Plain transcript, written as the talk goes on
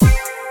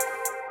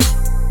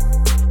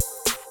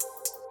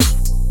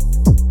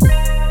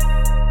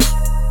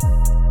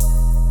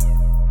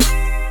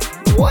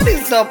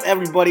What's up,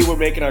 everybody? We're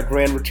making our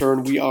grand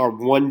return. We are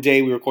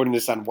we're recording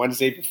this on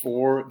Wednesday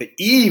before the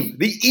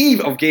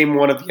eve of Game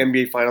 1 of the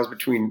NBA Finals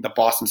between the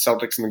Boston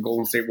Celtics and the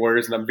Golden State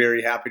Warriors, and I'm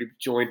very happy to be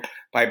joined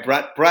by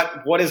Brett.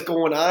 Brett, what is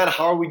going on?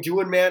 How are we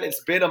doing, man?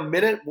 It's been a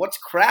minute. What's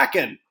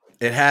cracking?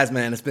 It has,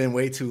 man. It's been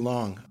way too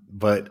long,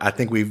 but I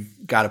think we've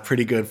got a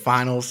pretty good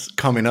finals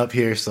coming up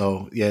here.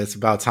 So yeah, it's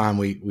about time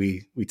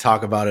we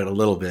talk about it a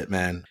little bit,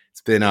 man. It's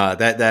been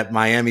that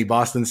Miami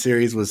Boston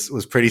series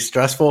was pretty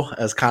stressful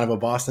as kind of a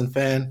Boston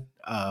fan,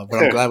 but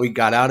I'm glad we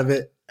got out of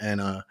it,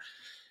 and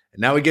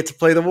now we get to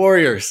play the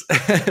Warriors.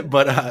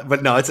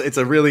 but no, it's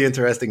a really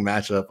interesting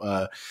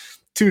matchup.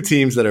 Two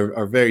teams that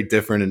are very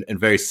different and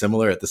very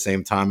similar at the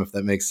same time, if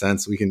that makes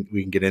sense. We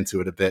can get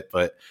into it a bit,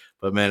 but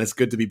man, it's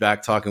good to be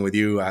back talking with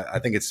you. I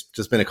think it's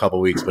just been a couple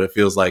weeks, but it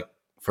feels like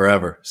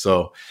forever.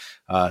 So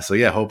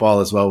yeah, hope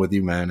all is well with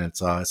you, man.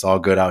 It's all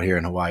good out here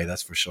in Hawaii,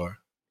 that's for sure.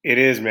 It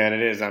is, man.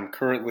 It is. I'm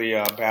currently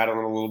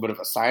battling a little bit of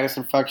a sinus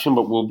infection,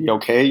 but we'll be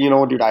okay. You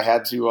know, dude, I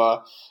had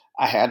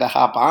to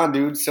hop on,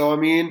 dude. So I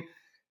mean,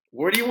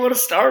 where do you want to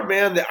start,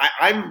 man?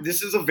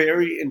 This is a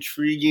very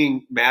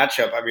intriguing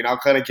matchup. I mean, I'll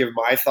kind of give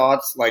my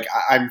thoughts. Like,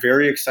 I'm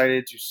very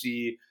excited to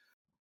see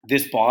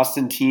this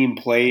Boston team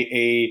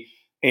play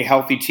a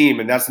healthy team,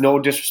 and that's no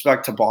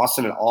disrespect to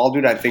Boston at all,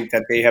 dude. I think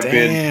that they have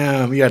been.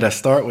 Damn, you got to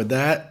start with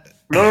that.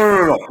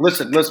 No.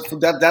 Listen.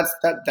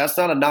 That's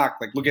not a knock.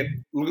 Like, look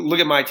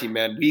at my team,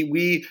 man.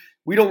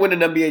 We don't win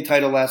an NBA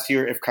title last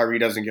year if Kyrie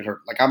doesn't get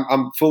hurt. Like,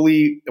 I'm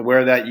fully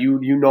aware of that.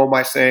 You know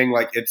my saying,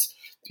 like, it's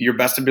your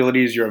best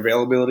ability is your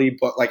availability.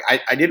 But like,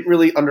 I didn't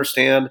really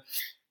understand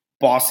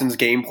Boston's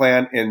game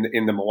plan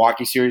in the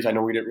Milwaukee series. I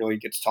know we didn't really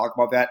get to talk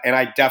about that, and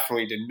I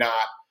definitely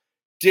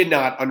did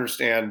not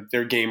understand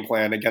their game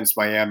plan against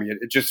Miami.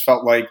 It just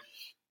felt like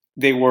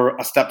they were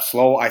a step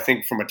slow. I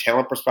think from a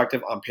talent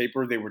perspective, on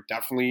paper, they were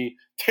definitely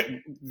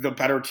the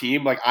better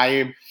team. Like,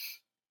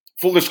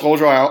 full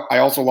disclosure, I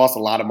also lost a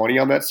lot of money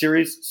on that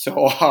series.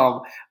 So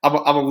I'm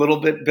a little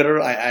bit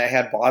bitter. I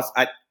had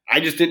Boston. I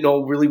just didn't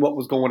know really what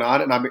was going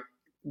on. And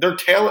their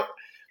talent,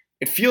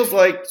 it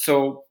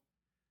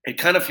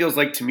kind of feels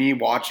like to me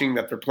watching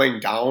that they're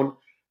playing down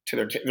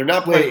to they're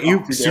not playing.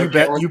 Wait, you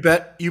bet.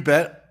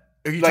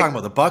 Are you talking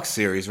about the Bucks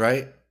series,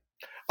 right?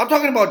 I'm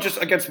talking about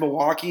just against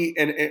Milwaukee,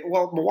 and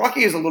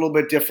Milwaukee is a little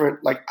bit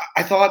different. Like,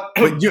 I thought,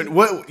 but you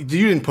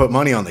didn't put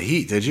money on the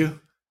Heat, did you?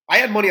 I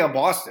had money on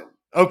Boston.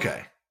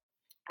 Okay,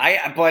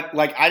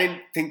 I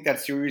didn't think that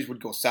series would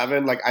go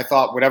 7. Like, I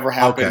thought whatever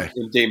happened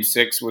in Game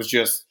 6 was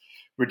just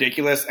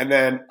ridiculous, and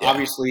then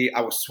obviously I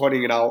was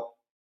sweating it out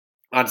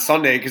on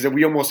Sunday because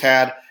we almost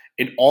had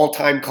an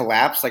all-time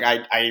collapse. Like,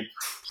 I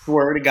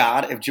swear to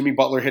God, if Jimmy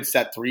Butler hits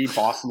that 3,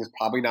 Boston is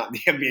probably not in the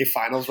NBA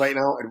Finals right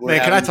now. And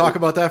can I talk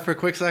about that for a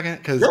quick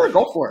second? Sure,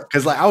 go for it.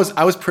 Because like I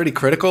was pretty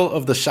critical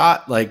of the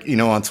shot, like, you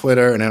know, on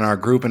Twitter and in our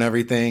group and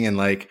everything, and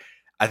like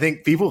I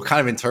think people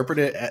kind of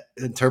interpreted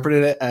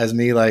it as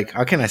me, like,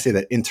 how can I say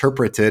that?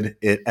 Interpreted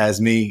it as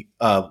me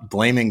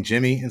blaming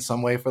Jimmy in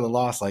some way for the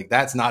loss. Like,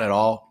 that's not at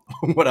all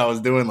what I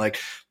was doing. Like,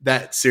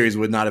 that series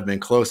would not have been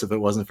close if it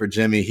wasn't for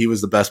Jimmy. He was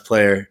the best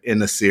player in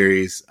the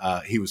series.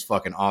 He was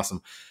fucking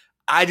awesome.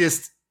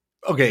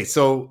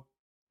 So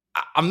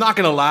I'm not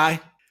going to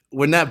lie.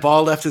 When that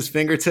ball left his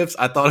fingertips,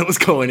 I thought it was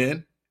going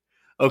in.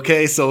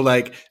 Okay, so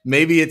like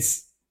maybe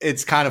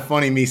it's kind of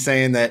funny me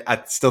saying that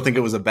I still think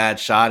it was a bad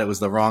shot. It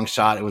was the wrong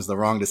shot. It was the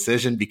wrong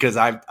decision because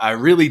I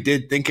really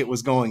did think it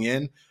was going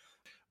in.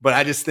 But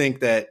I just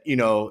think that, you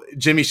know,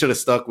 Jimmy should have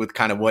stuck with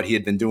kind of what he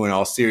had been doing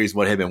all series,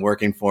 what had been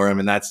working for him,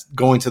 and that's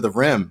going to the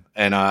rim.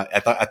 And I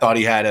thought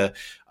he had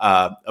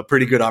a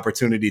pretty good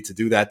opportunity to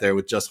do that there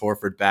with just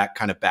Horford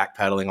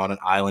backpedaling on an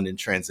island in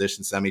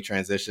transition,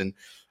 semi-transition.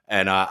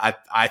 And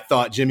I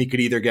thought Jimmy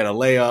could either get a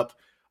layup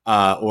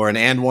or an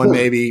and one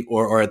maybe,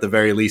 or at the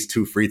very least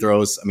 2 free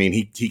throws. I mean,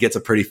 he gets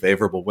a pretty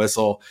favorable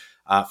whistle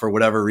for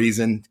whatever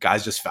reason.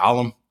 Guys just foul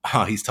him.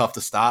 He's tough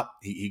to stop.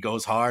 He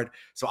goes hard.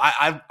 So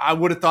I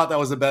would have thought that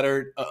was a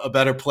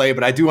better play,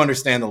 but I do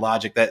understand the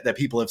logic that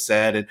people have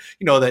said, and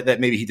you know that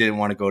maybe he didn't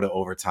want to go to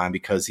overtime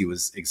because he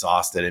was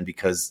exhausted and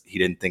because he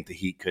didn't think the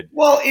Heat could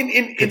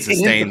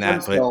sustain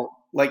that.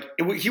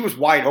 But he was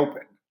wide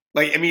open.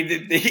 Like, I mean,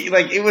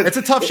 it was. It's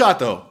a tough shot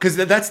though, because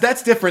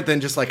that's different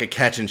than just like a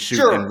catch and shoot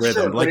in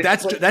rhythm. Sure, like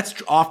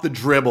that's off the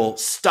dribble,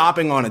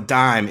 stopping on a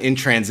dime in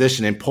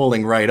transition and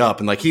pulling right up.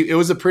 And like it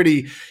was a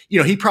pretty, you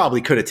know, he probably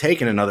could have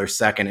taken another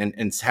second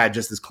and had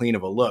just as clean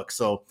of a look.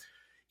 So,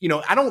 you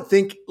know, I don't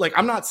think, like,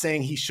 I'm not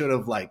saying he should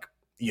have, like,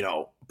 you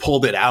know,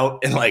 pulled it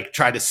out and like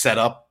tried to set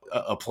up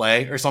a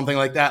play or something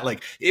like that.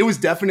 Like, it was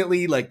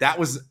definitely like that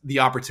was the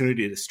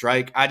opportunity to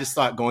strike. I just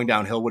thought going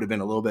downhill would have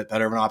been a little bit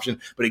better of an option.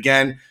 But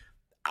again,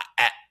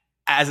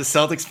 as a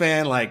Celtics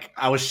fan, like,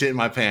 I was shitting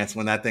my pants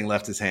when that thing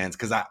left his hands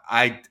because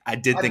I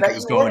did think it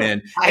was going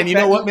in. And you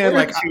know what, man?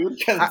 Like,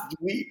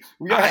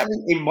 we are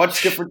having a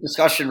much different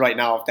discussion right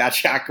now if that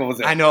shot goes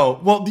in. I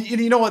know. Well,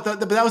 you know what? But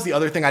that was the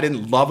other thing I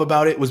didn't love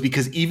about it, was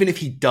because even if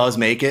he does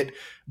make it,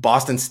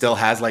 Boston still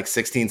has like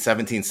 16,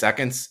 17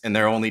 seconds and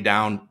they're only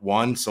down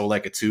 1. So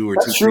like a 2 or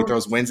 2 free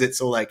throws wins it.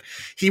 So like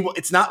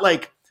it's not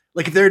like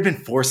like if there had been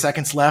 4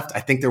 seconds left, I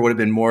think there would have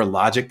been more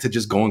logic to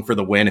just going for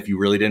the win if you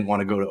really didn't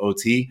want to go to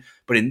OT.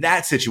 But in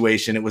that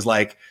situation, it was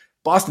like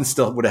Boston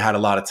still would have had a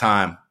lot of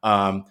time.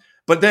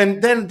 But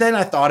then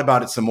I thought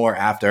about it some more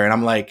after, and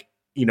I'm like,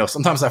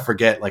 sometimes I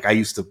forget, like I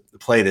used to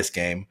play this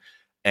game,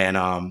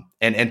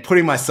 and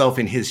putting myself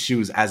in his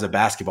shoes as a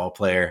basketball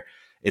player,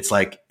 it's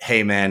like,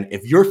 hey man,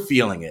 if you're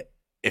feeling it,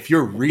 if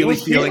you're really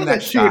feeling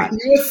that shot, and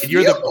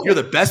you're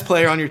the best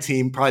player on your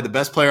team, probably the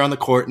best player on the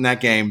court in that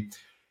game,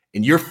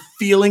 and you're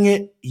feeling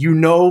it,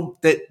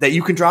 that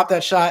you can drop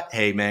that shot,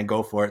 hey man,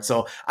 go for it.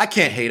 So I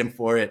can't hate him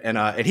for it.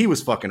 And he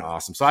was fucking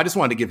awesome. So I just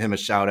wanted to give him a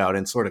shout out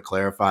and sort of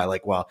clarify,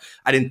 like, well,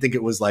 I didn't think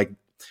it was like,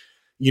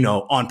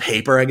 on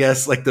paper, I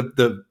guess, like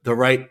the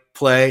right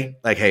play.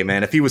 Like, hey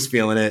man, if he was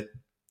feeling it,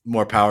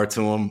 more power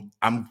to him.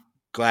 I'm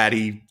glad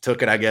he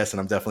took it, I guess, and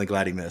I'm definitely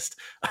glad he missed.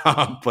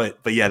 But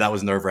yeah, that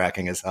was nerve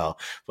wracking as hell.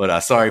 But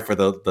sorry for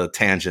the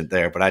tangent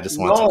there, but I just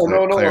wanted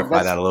to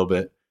clarify that a little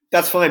bit.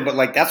 That's fine, but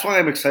like that's why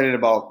I'm excited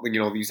about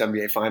these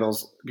NBA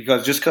finals,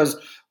 because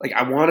like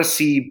I want to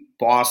see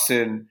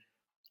Boston.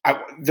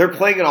 They're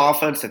playing an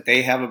offense that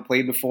they haven't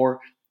played before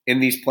in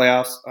these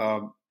playoffs.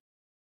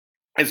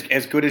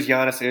 As good as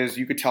Giannis is,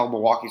 you could tell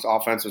Milwaukee's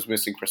offense was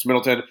missing Chris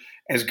Middleton.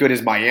 As good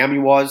as Miami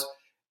was,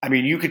 I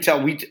mean, you could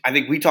tell. I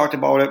think we talked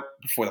about it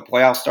before the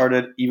playoffs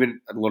started,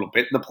 even a little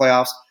bit in the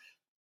playoffs.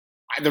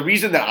 The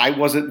reason that I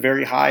wasn't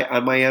very high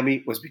on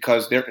Miami was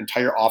because their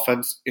entire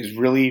offense is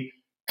really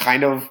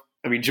kind of.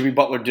 I mean, Jimmy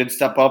Butler did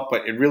step up,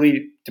 but it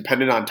really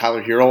depended on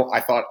Tyler Hero.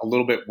 I thought a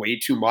little bit way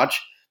too much,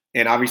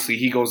 and obviously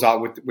he goes out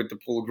with the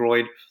pulled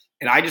groin.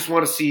 And I just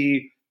want to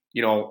see,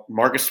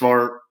 Marcus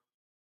Smart,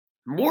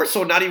 more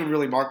so not even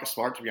really Marcus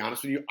Smart, to be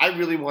honest with you. I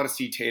really want to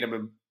see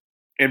Tatum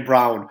and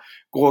Brown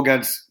go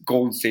against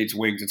Golden State's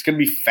wings. It's going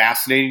to be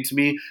fascinating to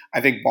me.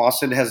 I think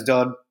Boston has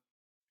done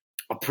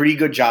a pretty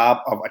good job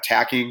of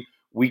attacking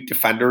weak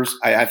defenders.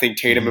 I think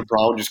Tatum and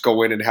Brown just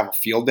go in and have a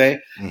field day.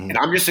 And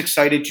I'm just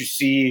excited to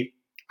see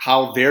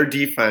how their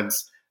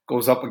defense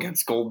goes up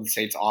against Golden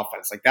State's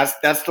offense. Like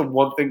that's the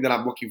one thing that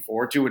I'm looking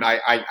forward to, and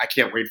I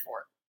can't wait for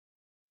it.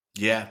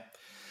 Yeah.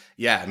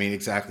 I mean,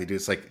 exactly, dude.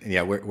 It's like,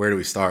 where do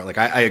we start? Like,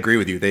 I agree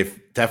with you. They've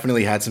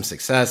definitely had some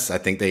success. I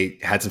think they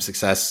had some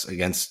success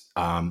against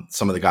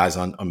some of the guys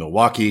on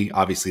Milwaukee.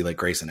 Obviously, like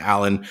Grayson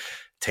Allen,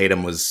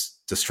 Tatum was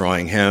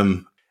destroying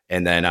him.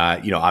 And then,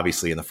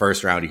 obviously in the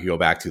first round, you can go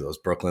back to those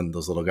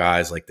little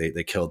guys, like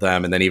they killed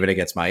them. And then even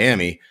against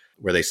Miami,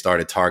 where they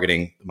started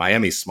targeting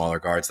Miami's smaller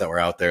guards that were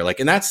out there. Like,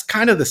 and that's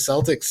kind of the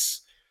Celtics.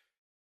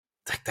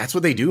 Like, that's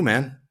what they do,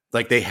 man.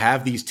 Like, they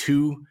have these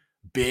two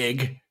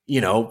big,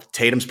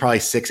 Tatum's probably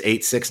 6'8",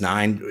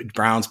 6'9",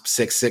 Brown's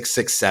 6'6",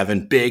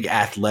 6'7", big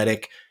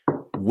athletic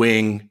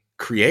wing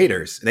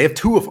creators. They have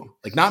two of them.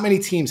 Like, not many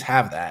teams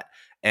have that.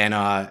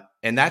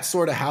 And that's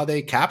sort of how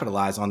they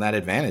capitalize on that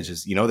advantage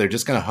is, they're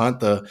just going to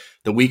hunt the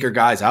weaker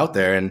guys out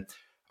there.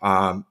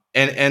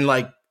 And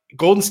like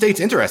Golden State's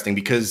interesting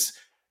because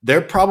they're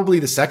probably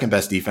the second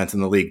best defense in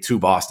the league to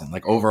Boston.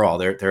 Like overall,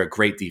 they're a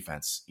great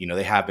defense.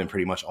 They have been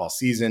pretty much all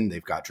season.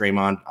 They've got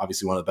Draymond,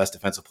 obviously one of the best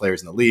defensive players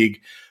in the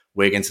league.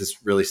 Wiggins has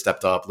really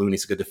stepped up.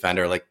 Looney's a good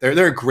defender. Like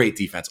they're a great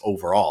defense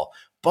overall,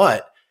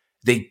 but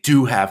they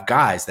do have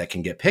guys that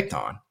can get picked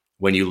on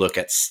when you look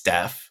at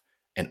Steph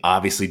and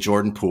obviously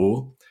Jordan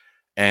Poole.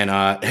 And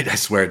I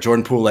swear,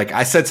 Jordan Poole, like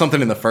I said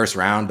something in the first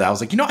round that I was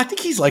like, I think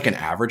he's like an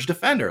average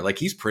defender. Like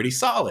he's pretty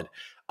solid.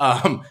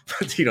 But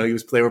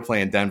they were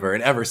playing Denver,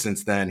 and ever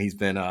since then he's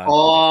been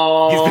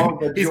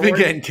he's been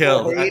getting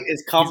killed. Hate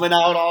is coming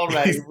out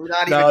already. We're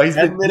not even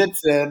 10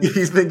 minutes in.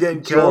 He's been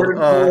getting killed.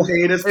 Jordan Poole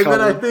hate is coming.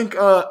 And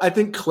then I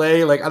think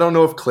Clay, like I don't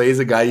know if Clay's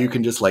a guy you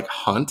can just like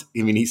hunt.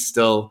 I mean, he's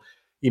still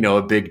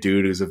a big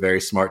dude who's a very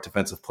smart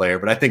defensive player,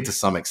 but I think to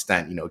some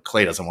extent,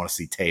 Clay doesn't want to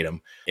see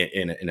Tatum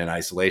in an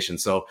isolation.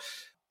 So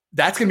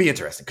that's going to be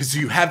interesting because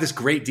you have this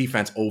great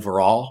defense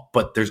overall,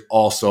 but there's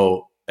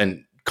also a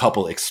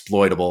couple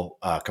exploitable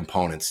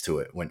components to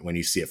it when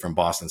you see it from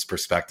Boston's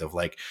perspective.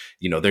 Like,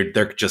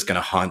 they're just going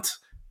to hunt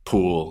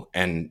Poole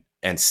and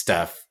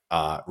Steph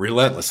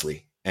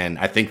relentlessly. And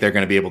I think they're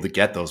going to be able to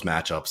get those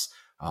matchups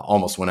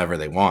almost whenever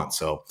they want.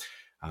 So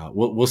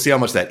we'll see how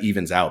much that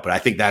evens out. But I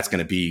think that's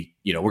going to be,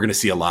 we're going to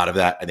see a lot of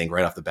that, I think,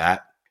 right off the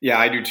bat. Yeah,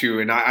 I do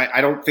too. And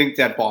I don't think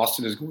that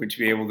Boston is going to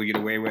be able to get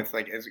away with,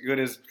 like, as good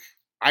as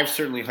I've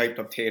certainly hyped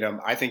up Tatum.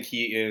 I think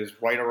he is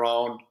right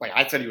around, like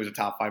I said, he was a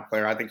top 5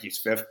 player. I think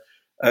he's 5th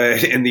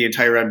in the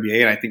entire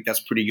NBA, and I think that's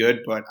pretty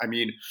good. But I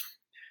mean,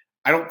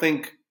 I don't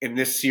think in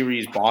this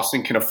series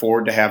Boston can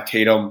afford to have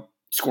Tatum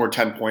score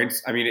 10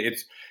 points. I mean,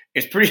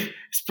 it's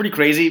pretty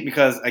crazy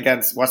because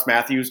against Wes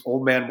Matthews,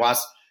 old man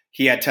Wes,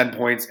 he had 10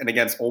 points, and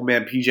against old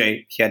man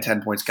PJ, he had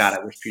 10 points. God,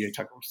 I wish PJ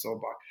Tucker was still a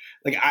Buck.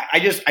 Like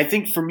I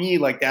think for me,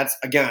 like that's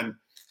again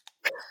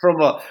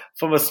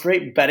from a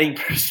straight betting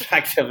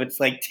perspective, it's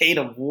like,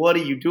 Tatum, what are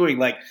you doing?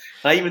 Like,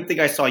 I even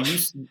think I saw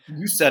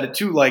you said it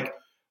too. Like,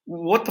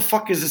 what the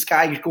fuck is this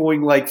guy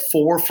going like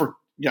 4 for?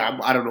 Yeah,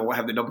 I don't know. I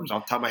have the numbers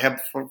off the top. I have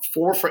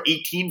 4 for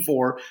 18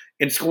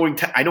 and scoring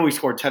 10. I know he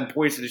scored 10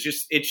 points, and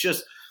it's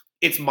just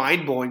it's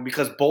mind blowing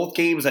because both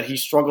games that he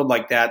struggled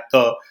like that,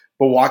 the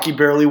Milwaukee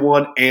barely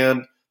won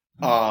and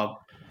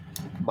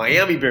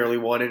Miami barely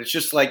won, and it's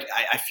just like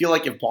I feel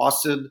like if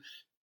Boston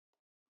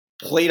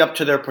played up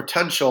to their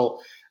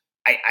potential,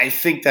 I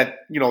think that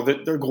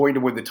they're going to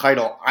win the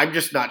title. I'm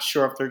just not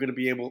sure if they're going to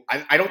be able.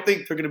 I don't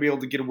think they're going to be able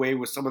to get away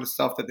with some of the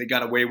stuff that they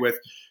got away with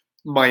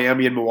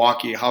Miami and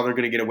Milwaukee. How they're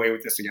going to get away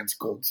with this against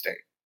Golden State?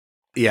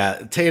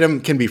 Yeah, Tatum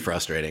can be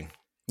frustrating,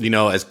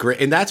 as great,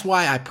 and that's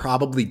why I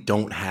probably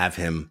don't have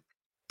him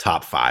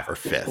top 5 or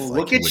 5th.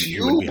 Look at you! He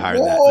wouldn't be higher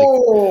than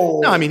that.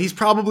 No, I mean he's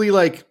probably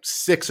like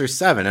 6 or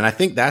 7, and I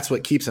think that's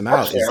what keeps him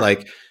out.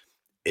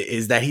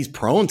 Is that he's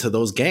prone to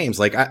those games.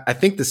 Like I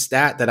think the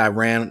stat that I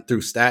ran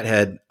through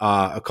StatHead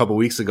a couple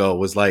weeks ago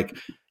was like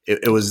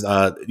it was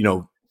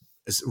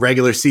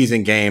regular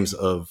season games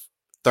of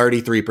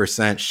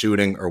 33%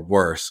 shooting or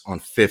worse on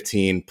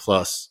 15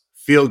 plus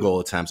field goal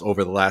attempts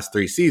over the last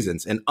 3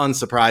 seasons, and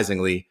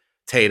unsurprisingly,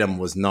 Tatum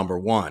was number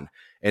 1.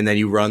 And then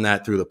you run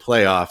that through the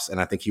playoffs, and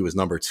I think he was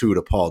number 2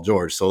 to Paul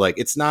George. So like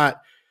it's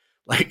not.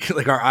 Like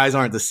our eyes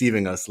aren't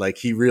deceiving us. Like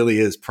he really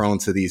is prone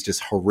to these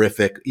just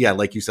horrific,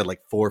 like you said, like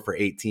 4 for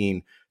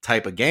 18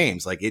 type of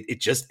games. Like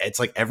it's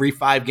like every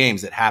 5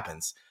 games it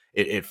happens.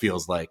 It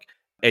feels like,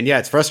 and yeah,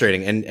 it's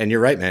frustrating. And you're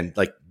right, man.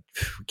 Like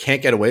we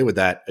can't get away with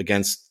that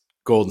against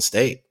Golden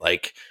State.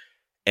 Like,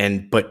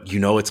 but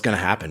it's gonna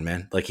happen,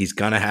 man. Like he's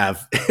gonna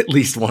have at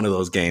least one of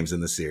those games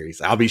in the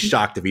series. I'll be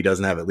shocked if he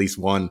doesn't have at least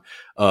one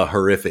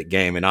horrific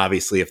game. And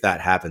obviously, if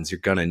that happens, you're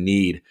gonna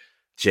need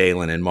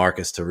Jalen and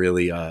Marcus to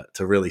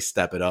really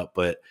step it up.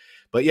 But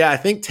yeah, I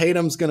think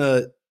Tatum's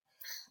gonna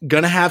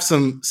have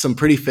some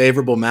pretty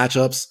favorable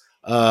matchups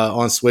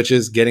on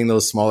switches, getting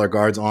those smaller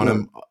guards on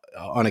him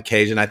on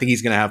occasion. I think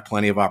he's gonna have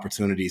plenty of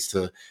opportunities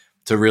to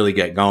really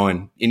get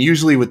going. And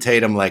usually with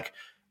Tatum, like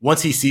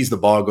once he sees the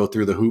ball go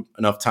through the hoop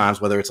enough times,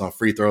 whether it's on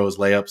free throws,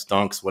 layups,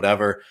 dunks,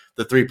 whatever,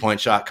 the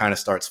 3-point shot kind of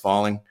starts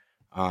falling.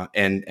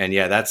 And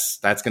yeah, that's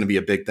going to be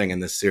a big thing in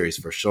this series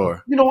for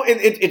sure.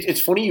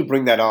 It's funny you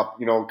bring that up,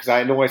 because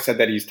I know I said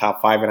that he's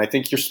top 5, and I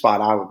think you're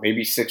spot on with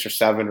maybe 6 or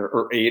 7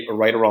 or 8 or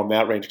right around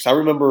that range. Because I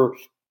remember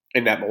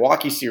in that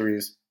Milwaukee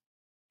series,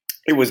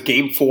 it was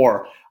game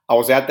 4. I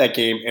was at that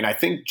game, and I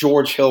think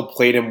George Hill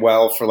played him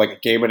well for like a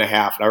game and a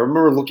half. And I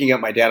remember looking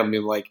at my dad and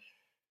being like,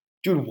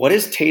 dude, what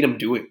is Tatum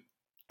doing?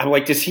 I'm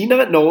like, does he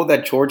not know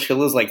that George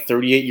Hill is like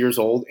 38 years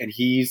old and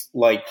he's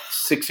like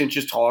 6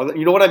 inches taller?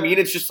 You know what I mean?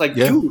 It's just like,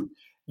 dude,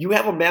 you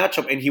have a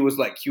matchup. And he was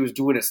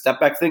doing a step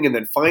back thing. And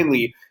then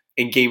finally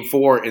in game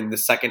 4 in the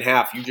second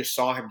half, you just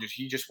saw him.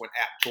 He just went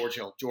at George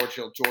Hill.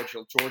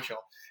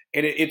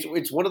 And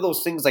it's one of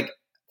those things like,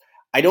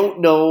 I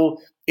don't know.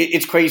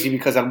 It's crazy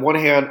because on one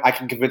hand, I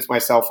can convince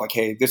myself like,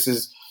 hey,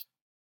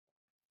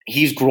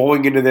 he's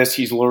growing into this.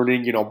 He's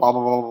learning, blah, blah,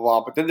 blah, blah,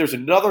 blah. But then there's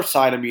another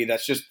side of me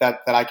that's just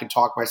that I can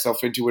talk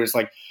myself into it. It's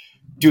like,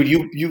 dude,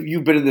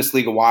 you've been in this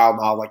league a while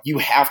now. Like you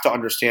have to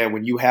understand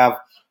when you have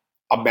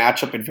a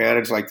matchup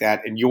advantage like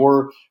that and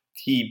you're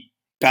the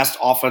best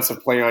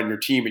offensive player on your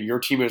team and your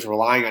team is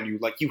relying on you,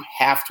 like you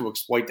have to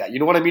exploit that. You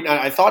know what I mean?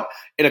 I thought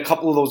in a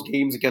couple of those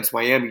games against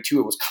Miami too,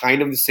 it was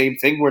kind of the same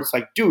thing where it's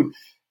like, dude,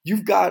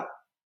 you've got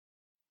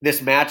this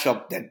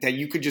matchup that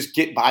you could just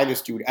get by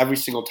this dude every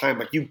single time.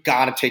 Like you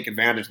got to take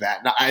advantage of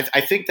that. Now,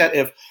 I think that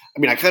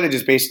I kind of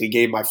just basically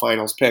gave my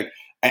finals pick.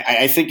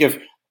 I think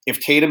if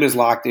Tatum is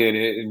locked in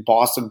and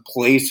Boston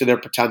plays to their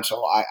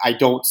potential, I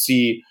don't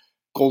see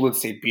Golden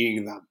State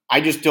beating them. I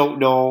just don't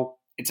know.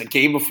 It's a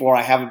game before.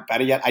 I haven't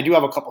bet it yet. I do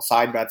have a couple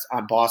side bets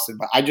on Boston,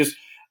 but I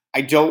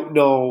don't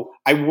know.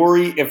 I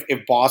worry if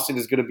Boston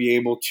is going to be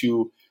able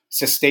to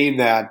sustain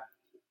that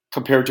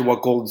compared to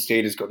what Golden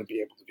State is going to be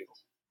able to do.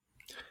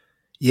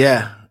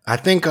 Yeah, I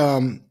think I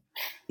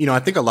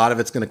think a lot of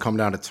it's going to come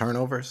down to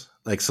turnovers.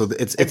 Like, so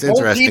it's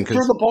interesting because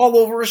turn the ball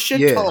over a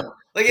shit ton.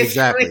 Like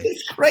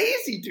it's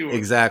crazy, dude.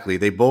 Exactly.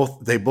 They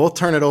both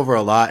turn it over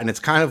a lot, and it's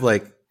kind of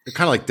like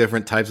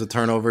different types of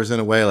turnovers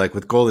in a way. Like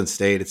with Golden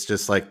State, it's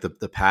just like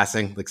the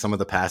passing, like some of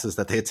the passes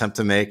that they attempt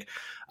to make.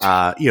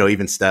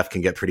 Even Steph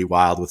can get pretty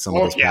wild with some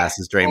of those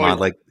passes.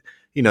 Draymond,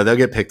 they'll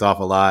get picked off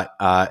a lot.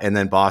 And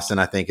then Boston,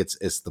 I think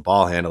it's the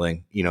ball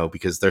handling,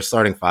 because their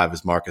starting 5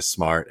 is Marcus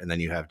Smart, and then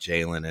you have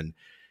Jalen and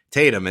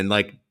Tatum, and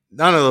like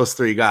none of those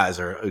 3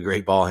 guys are a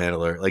great ball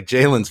handler. Like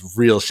Jalen's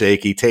real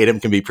shaky. Tatum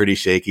can be pretty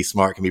shaky.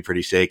 Smart can be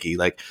pretty shaky.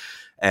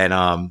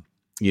 I'm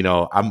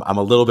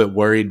a little bit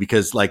worried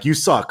because like you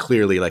saw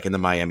clearly, like in the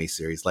Miami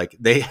series, like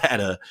they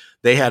had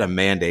a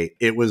mandate.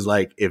 It was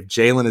like, if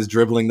Jalen is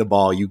dribbling the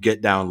ball, you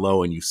get down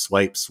low and you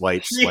swipe.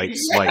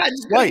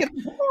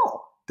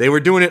 They were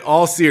doing it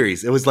all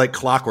series. It was like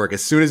clockwork.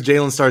 As soon as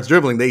Jalen starts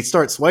dribbling, they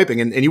start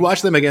swiping. And you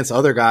watch them against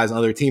other guys and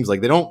other teams.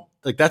 Like they don't,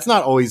 like that's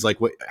not always like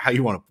how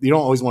you want to. You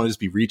don't always want to just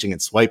be reaching and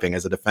swiping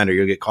as a defender.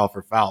 You'll get called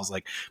for fouls.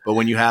 But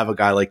when you have a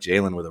guy like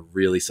Jalen with a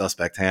really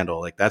suspect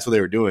handle, like that's what they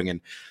were doing.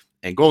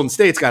 And Golden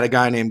State's got a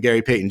guy named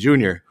Gary Payton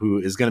Jr. who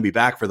is going to be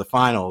back for the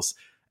finals,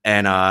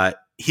 and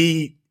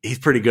he's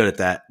pretty good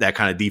at that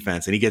kind of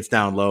defense. And he gets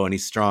down low and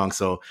he's strong.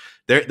 So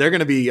they're going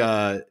to be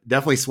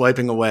definitely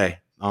swiping away.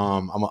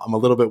 I'm a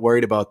little bit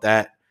worried about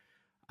that.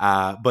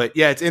 But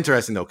yeah, it's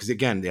interesting though, because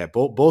again,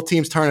 both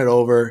teams turn it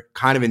over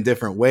kind of in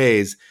different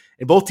ways,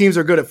 and both teams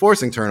are good at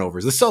forcing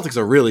turnovers. The Celtics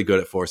are really good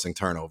at forcing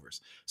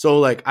turnovers. So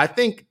like, I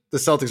think the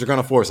Celtics are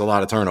going to force a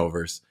lot of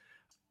turnovers.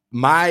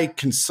 My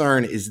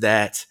concern is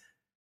that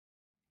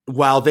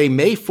while they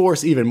may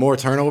force even more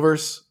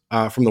turnovers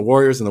from the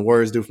Warriors than the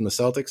Warriors do from the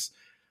Celtics,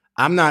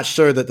 I'm not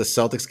sure that the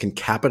Celtics can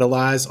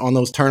capitalize on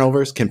those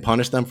turnovers, can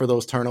punish them for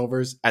those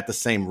turnovers at the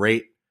same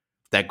rate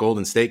that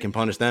Golden State can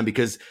punish them.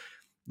 Because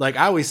like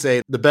I always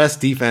say, the best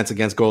defense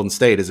against Golden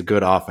State is a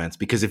good offense,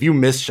 because if you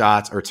miss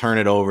shots or turn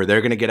it over,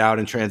 they're going to get out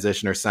in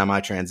transition or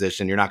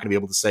semi-transition. You're not going to be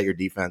able to set your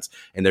defense,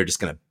 and they're just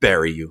going to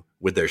bury you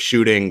with their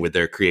shooting, with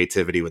their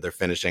creativity, with their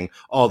finishing,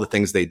 all the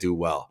things they do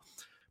well.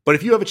 But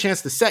if you have a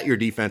chance to set your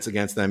defense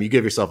against them, you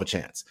give yourself a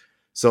chance.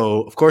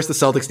 So, of course, the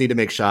Celtics need to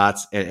make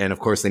shots, and of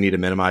course, they need to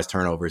minimize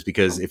turnovers,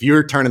 because if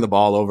you're turning the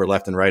ball over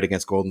left and right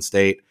against Golden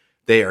State,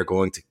 they are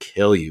going to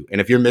kill you.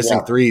 And if you're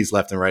missing threes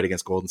left and right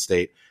against Golden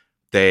State,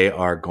 they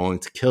are going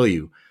to kill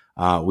you.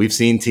 We've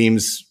seen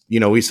teams,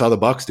 we saw the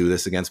Bucks do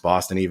this against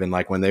Boston, even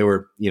like when they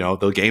were,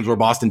 the games where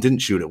Boston didn't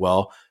shoot it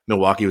well,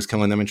 Milwaukee was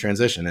killing them in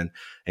transition,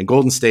 and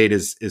Golden State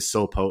is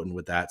so potent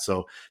with that.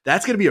 So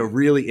that's going to be a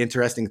really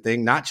interesting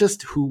thing, not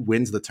just who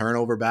wins the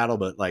turnover battle,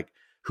 but like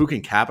who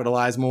can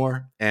capitalize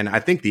more. And I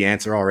think the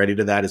answer already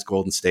to that is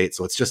Golden State.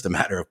 So it's just a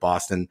matter of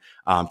Boston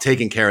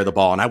taking care of the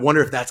ball. And I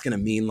wonder if that's going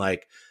to mean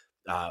like,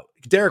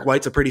 Derek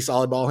White's a pretty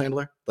solid ball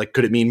handler. Like,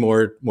 could it mean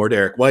more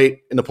Derek White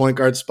in the point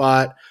guard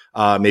spot?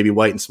 Maybe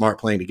White and Smart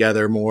playing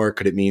together more.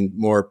 Could it mean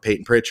more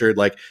Peyton Pritchard?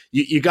 Like,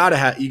 you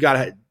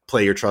gotta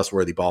play your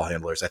trustworthy ball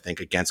handlers, I think,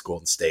 against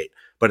Golden State.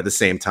 But at the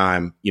same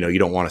time, you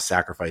don't want to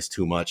sacrifice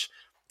too much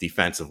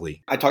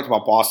defensively. I talked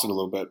about Boston a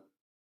little bit.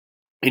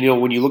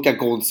 And, when you look at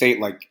Golden State,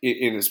 like,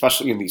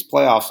 especially in these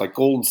playoffs, like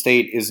Golden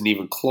State isn't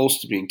even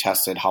close to being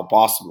tested how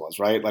Boston was,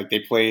 right? Like they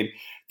played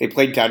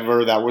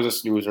Denver. That was a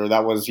snoozer.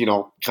 That was,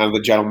 kind of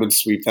the gentleman's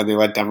sweep. Then they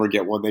let Denver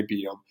get one. They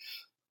beat them.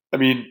 I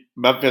mean,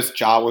 Memphis,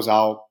 Ja was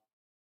out.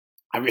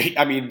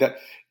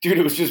 Dude,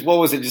 it was just, what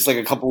was it? Just like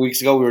a couple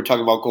weeks ago, we were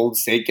talking about Golden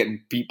State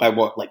getting beat by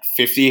what, like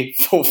 50,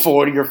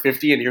 40 or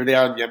 50, and here they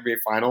are in the NBA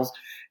Finals.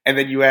 And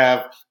then you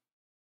have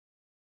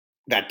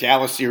that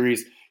Dallas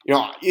series.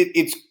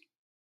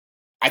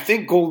 I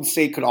think Golden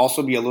State could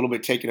also be a little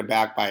bit taken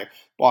aback by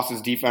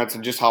Boston's defense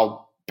and just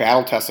how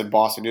battle-tested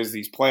Boston is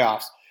these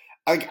playoffs.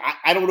 Like,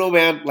 I don't know,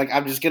 man. Like,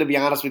 I'm just going to be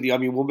honest with you. I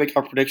mean, we'll make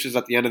our predictions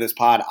at the end of this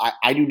pod.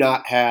 I do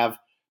not have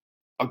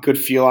a good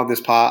feel on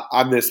this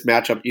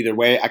matchup either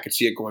way. I could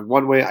see it going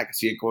one way. I could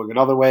see it going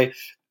another way.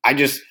 I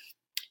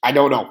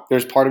don't know.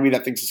 There's part of me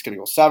that thinks it's going to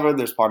go 7.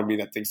 There's part of me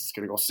that thinks it's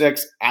going to go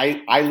 6.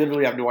 I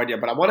literally have no idea.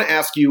 But I want to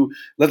ask you,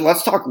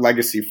 let's talk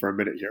legacy for a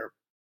minute here.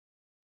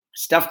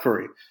 Steph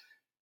Curry.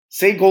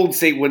 Say Golden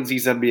State wins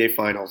these NBA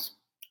Finals.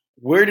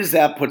 Where does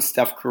that put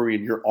Steph Curry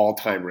in your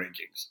all-time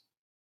rankings?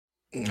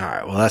 All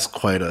right. Well, that's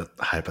quite a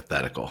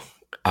hypothetical.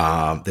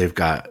 They've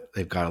got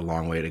a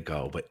long way to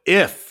go. But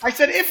if I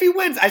said if he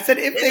wins, I said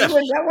if they win.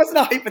 That wasn't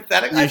a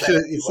hypothetical.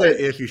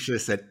 You should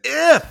have said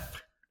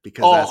if.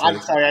 Because I'm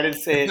sorry, I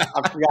didn't say it.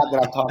 I forgot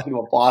that I'm talking to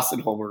a Boston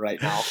homer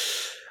right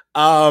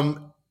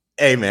now.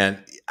 Hey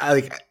man,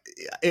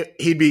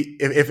 he'd be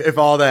if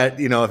all that,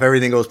 if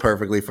everything goes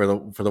perfectly for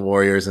the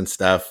Warriors and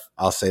Steph,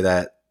 I'll say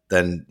that,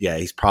 then yeah,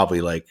 he's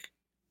probably like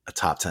a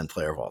top 10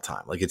 player of all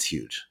time. Like, it's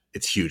huge.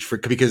 It's huge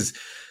because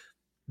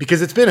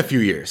it's been a few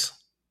years,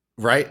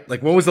 right?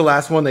 Like, when was the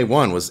last one they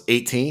won? Was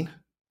 18?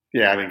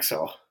 Yeah, I think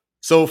so.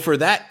 So for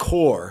that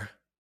core,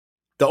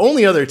 the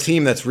only other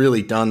team that's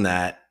really done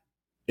that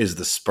is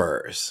the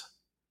Spurs,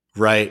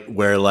 right?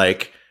 Where,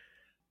 like,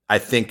 I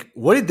think,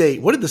 what did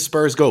the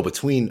Spurs go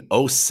between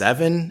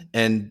 07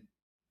 and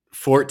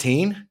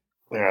 14?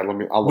 Yeah,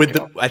 I'll look it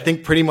up. I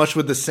think pretty much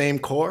with the same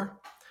core.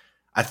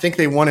 I think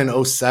they won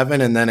in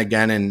 07 and then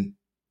again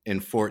in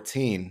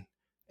 14.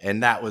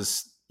 And that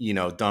was,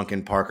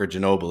 Duncan, Parker,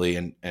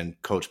 Ginobili,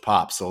 and Coach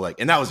Pop. So, like,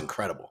 and that was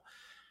incredible.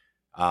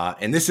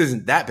 And this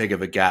isn't that big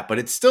of a gap, but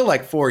it's still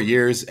like 4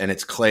 years, and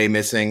it's Clay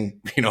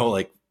missing,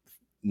 like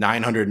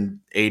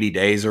 980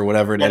 days or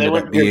whatever it ended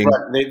up being.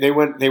 They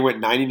went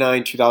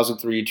 99,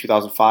 2003,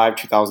 2005,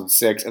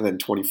 2006, and then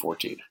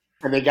 2014.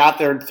 And they got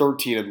there in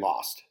 13 and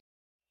lost.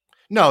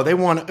 No, they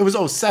won. It was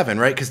 07,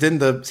 right? Because didn't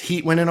the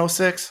Heat win in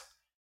 06?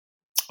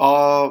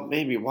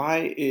 Maybe.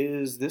 Why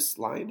is this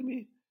lying to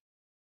me?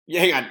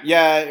 Yeah, hang on.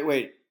 Yeah,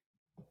 wait.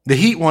 The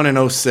Heat won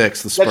in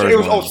 06. The Spurs it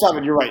was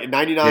 07. You're right. In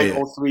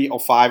 99, 03,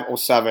 05,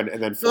 07,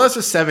 and then 4. So that's a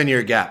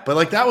 7-year gap. But,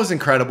 like, that was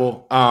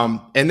incredible.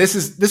 And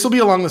this will be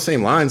along the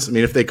same lines. I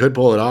mean, if they could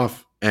pull it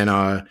off.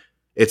 And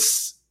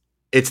it's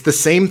the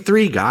same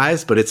 3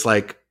 guys, but it's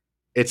like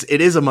it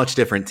is a much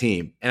different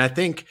team. And I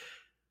think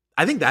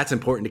that's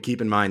important to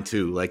keep in mind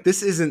too. Like,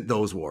 this isn't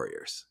those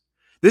Warriors.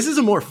 This is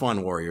a more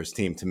fun Warriors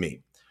team to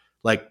me.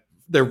 Like,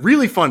 they're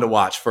really fun to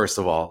watch, first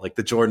of all, like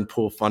the Jordan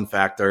Poole fun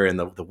factor and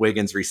the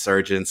Wiggins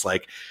resurgence,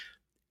 like,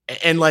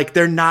 and like,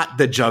 they're not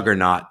the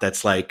juggernaut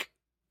that's like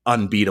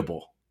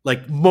unbeatable.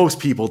 like most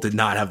people did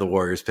not have the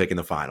Warriors pick in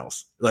the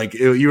finals. Like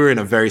you were in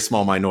a very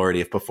small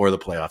minority if before the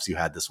playoffs you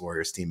had this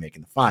Warriors team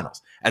making the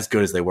finals, as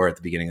good as they were at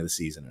the beginning of the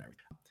season and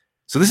everything.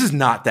 So this is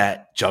not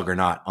that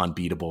juggernaut,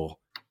 unbeatable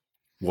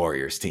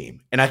Warriors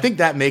team. And I think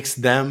that makes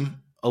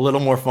them a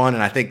little more fun.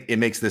 And I think it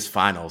makes this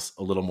finals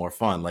a little more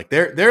fun. Like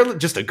they're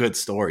just a good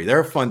story. They're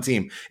a fun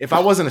team. If I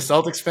wasn't a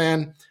Celtics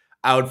fan,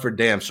 I would for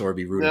damn sure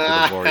be rooting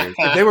for the Warriors.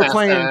 If they were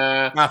playing,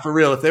 not for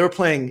real, if they were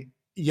playing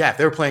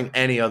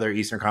any other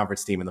Eastern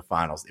Conference team in the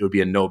finals, it would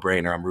be a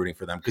no-brainer. I'm rooting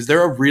for them because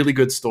they're a really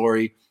good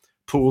story.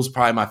 Poole's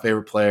probably my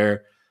favorite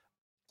player.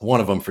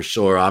 One of them for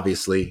sure,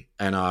 obviously.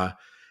 And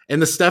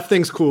the Steph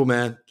thing's cool,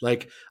 man.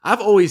 Like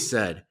I've always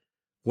said,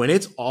 when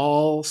it's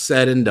all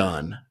said and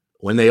done,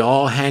 when they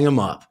all hang him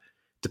up,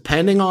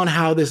 depending on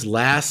how this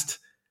last,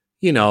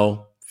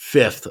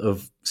 fifth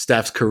of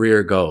Steph's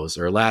career goes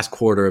or last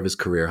quarter of his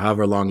career,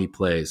 however long he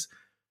plays,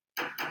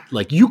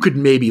 like you could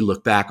maybe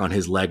look back on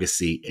his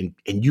legacy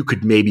and you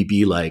could maybe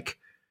be like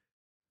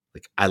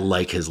I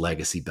like his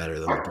legacy better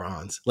than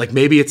LeBron's. Like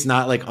maybe it's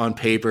not like on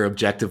paper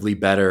objectively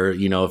better,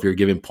 if you're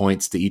giving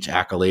points to each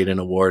accolade and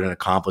award and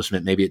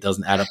accomplishment, maybe it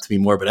doesn't add up to be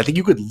more, but I think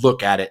you could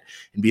look at it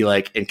and be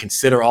like, and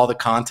consider all the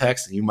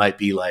context and you might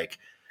be like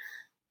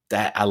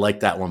that. I like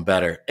that one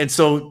better. And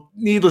so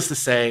needless to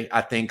say,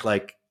 I think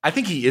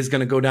he is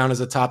going to go down as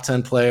a top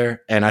 10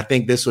 player. And I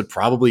think this would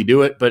probably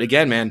do it. But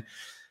again, man,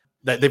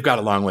 they've got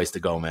a long ways to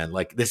go, man.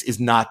 Like this is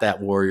not that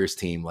Warriors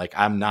team. Like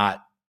I'm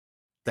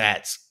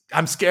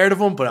scared of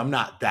them, but I'm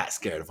not that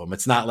scared of them.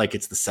 It's not like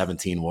it's the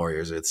 17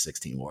 Warriors or the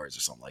 16 Warriors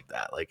or something like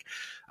that. Like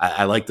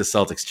I like the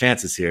Celtics'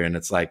 chances here. And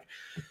it's like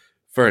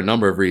for a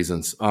number of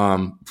reasons.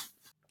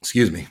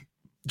 Excuse me.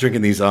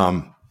 Drinking these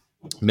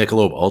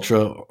Michelob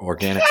Ultra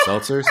organic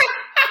seltzers.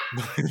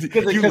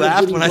 You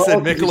laughed when I said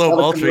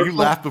Michelob Ultra. You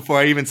laughed before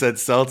I even said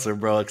seltzer,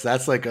 bro. Because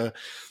that's like a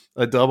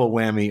double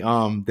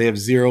whammy. They have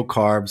 0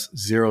 carbs,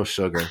 0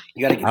 sugar.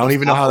 I don't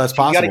even know how that's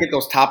possible. You got to get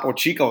those Topo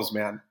Chicos,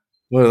 man.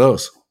 What are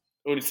those?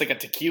 Oh, it's like a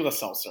tequila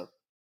seltzer.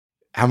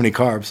 How many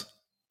carbs?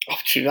 Oh,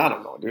 shoot, I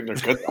don't know, dude. They're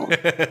good though.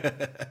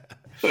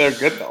 They're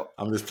good though.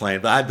 I'm just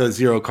playing. But I had those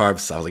 0 carbs.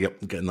 So I was like, yep,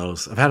 I'm getting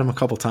those. I've had them a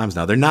couple times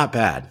now. They're not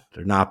bad.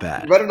 You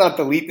better not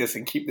delete this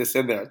and keep this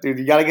in there, dude.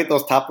 You got to get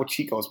those Topo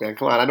Chicos, man.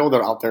 Come on, I know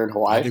they're out there in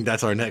Hawaii. I think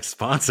that's our next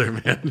sponsor,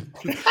 man.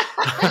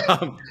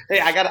 Hey,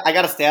 I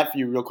got a stat for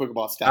you, real quick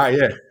about Steph. All right,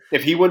 yeah.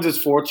 If he wins his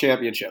 4th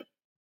championship,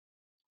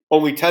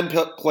 only 10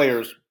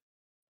 players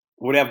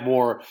would have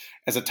more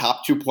as a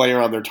top 2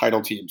 player on their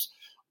title teams.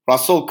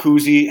 Russell,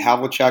 Kuzi,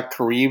 Havlicek,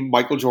 Kareem,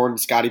 Michael Jordan,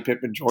 Scottie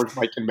Pippen, George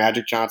Mikan,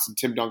 Magic Johnson,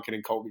 Tim Duncan,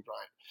 and Kobe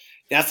Bryant.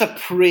 That's a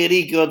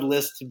pretty good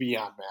list to be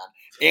on, man.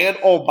 And,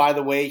 oh, by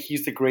the way,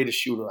 he's the greatest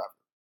shooter ever.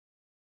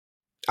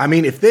 I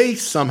mean, if they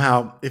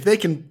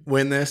can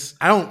win this,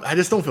 I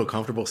just don't feel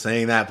comfortable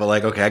saying that, but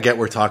like, okay, I get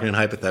we're talking in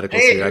hypotheticals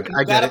here.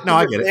 I get it. No,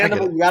 I get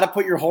it. You got to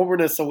put your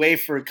homerness away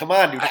for, come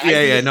on,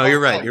 dude. No, you're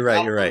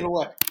right.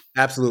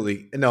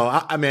 Absolutely. No,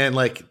 I mean,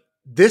 like,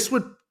 this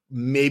would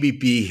maybe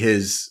be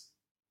his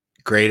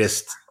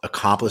greatest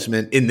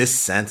accomplishment in this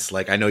sense.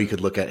 Like, I know you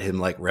could look at him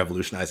like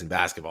revolutionizing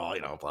basketball,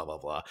 blah, blah,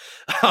 blah.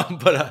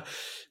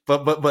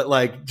 But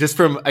like, just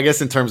from, I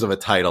guess, in terms of a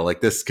title,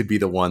 like this could be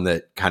the one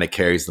that kind of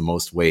carries the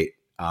most weight.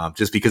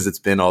 Just because it's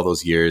been all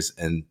those years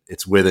and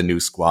it's with a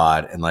new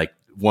squad, and like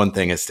one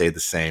thing has stayed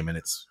the same, and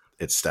it's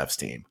Steph's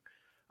team.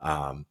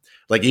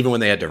 Like even when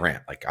they had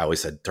Durant, like I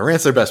always said,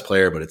 Durant's their best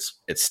player, but it's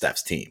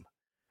Steph's team,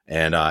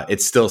 and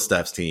it's still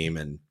Steph's team,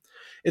 and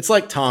it's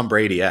like Tom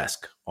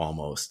Brady-esque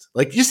almost.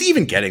 Like just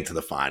even getting to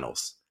the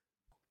finals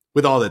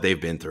with all that they've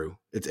been through,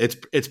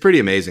 it's pretty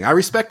amazing. I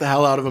respect the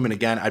hell out of them, and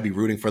again, I'd be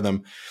rooting for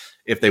them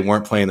if they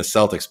weren't playing the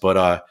Celtics. But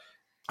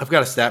I've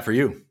got a stat for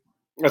you.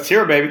 Let's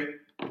hear it, baby.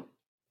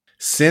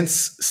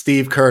 Since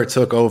Steve Kerr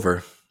took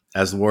over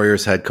as the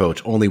Warriors head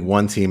coach, only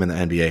one team in the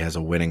NBA has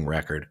a winning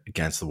record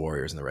against the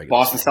Warriors in the regular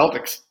Boston season.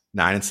 Celtics.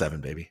 9-7,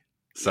 baby.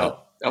 So,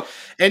 Yep.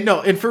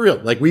 And for real,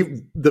 like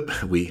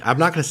I'm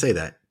not going to say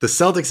that. The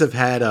Celtics have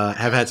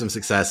had some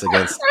success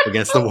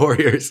against the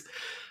Warriors.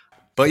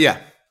 But yeah,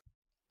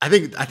 I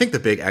think the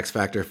big X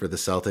factor for the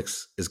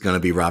Celtics is going to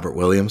be Robert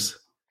Williams.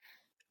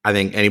 I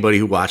think anybody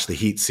who watched the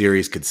Heat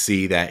series could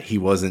see that he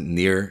wasn't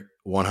near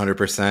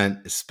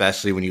 100%,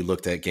 especially when you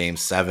looked at game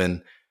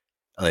 7.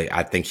 Like,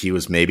 I think he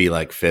was maybe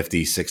like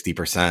 50,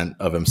 60%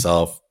 of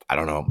himself. I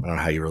don't know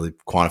how you really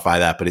quantify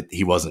that, but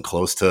he wasn't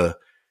close to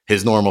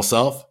his normal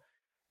self.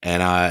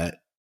 And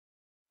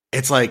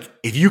it's like,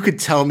 if you could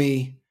tell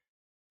me,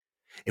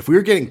 if we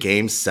were getting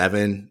game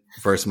 7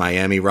 versus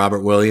Miami, Robert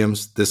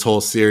Williams, this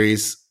whole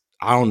series,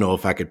 I don't know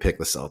if I could pick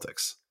the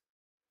Celtics.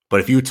 But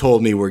if you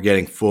told me we're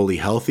getting fully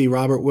healthy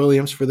Robert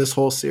Williams for this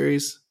whole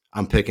series,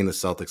 I'm picking the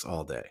Celtics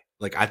all day.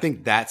 Like, I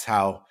think that's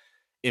how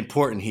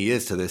important he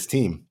is to this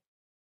team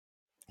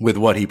with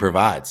what he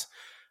provides.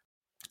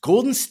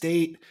 Golden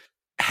State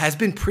has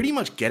been pretty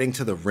much getting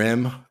to the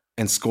rim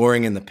and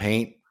scoring in the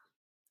paint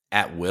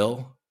at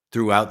will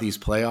throughout these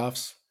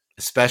playoffs,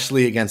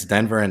 especially against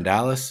Denver and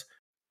Dallas.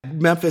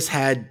 Memphis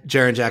had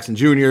Jaren Jackson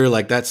Jr.,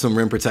 like that's some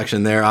rim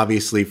protection there,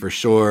 obviously, for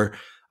sure.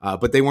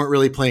 but they weren't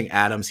really playing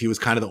Adams. He was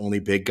kind of the only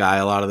big guy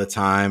a lot of the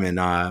time,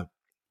 and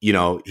he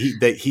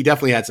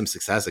definitely had some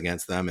success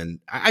against them. And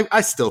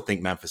I still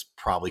think Memphis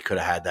probably could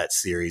have had that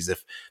series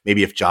if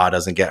Ja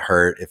doesn't get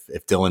hurt,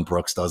 if Dylan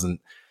Brooks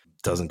doesn't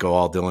go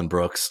all Dylan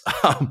Brooks.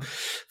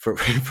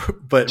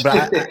 But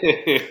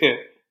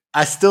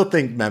I still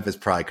think Memphis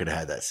probably could have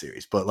had that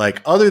series. But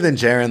like other than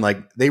Jaren,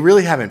 like they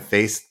really haven't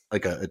faced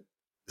like a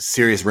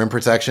serious rim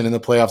protection in the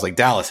playoffs. Like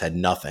Dallas had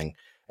nothing,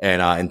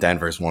 and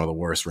Denver is one of the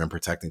worst rim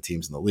protecting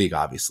teams in the league,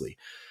 obviously.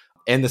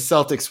 And the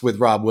Celtics with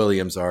Rob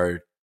Williams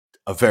are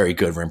a very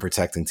good rim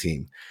protecting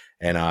team.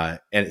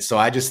 And so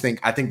I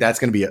think that's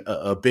going to be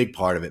a big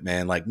part of it,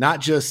 man. Like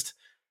not just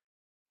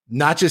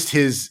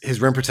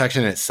his rim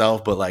protection in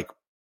itself, but like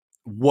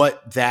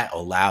what that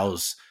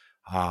allows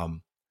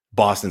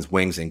Boston's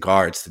wings and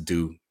guards to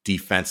do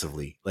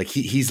defensively. Like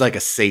he's like a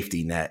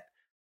safety net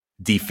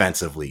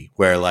defensively,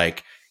 where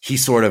like he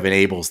sort of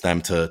enables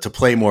them to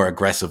play more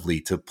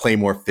aggressively, to play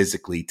more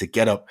physically, to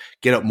get up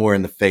more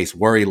in the face,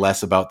 worry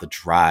less about the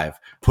drive,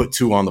 put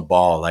two on the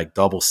ball, like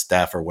double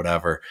Steph or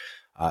whatever.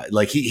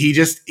 Like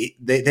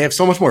they have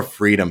so much more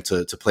freedom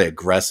to play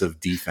aggressive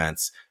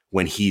defense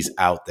when he's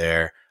out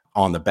there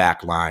on the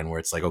back line, where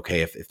it's like,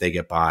 okay, if they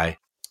get by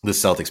the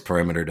Celtics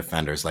perimeter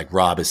defenders, like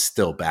Rob is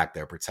still back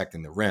there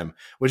protecting the rim,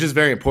 which is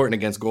very important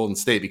against Golden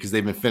State because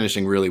they've been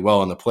finishing really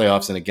well in the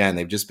playoffs. And again,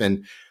 they've just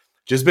been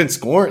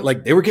scoring.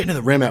 Like they were getting to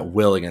the rim at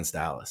will against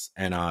Dallas.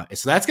 And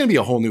so that's going to be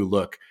a whole new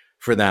look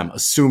for them,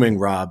 assuming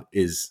Rob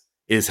is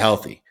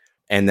healthy.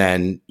 And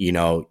then,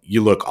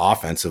 you look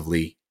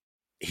offensively,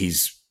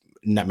 he's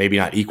maybe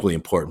not equally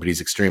important, but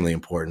he's extremely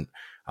important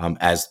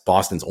as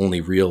Boston's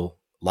only real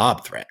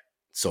lob threat.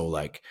 So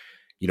like,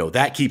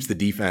 that keeps the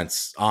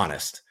defense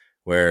honest,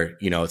 where,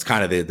 it's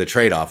kind of the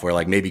trade-off where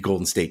like maybe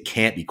Golden State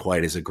can't be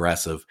quite as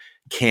aggressive,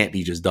 can't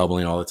be just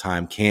doubling all the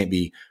time, can't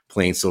be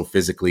playing so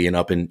physically and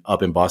up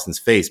in Boston's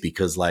face,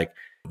 because like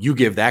you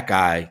give that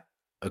guy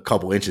a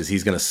couple inches,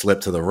 he's going to slip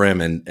to the rim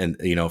and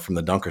from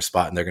the dunker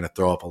spot, and they're going to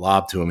throw up a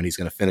lob to him and he's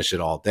going to finish it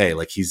all day.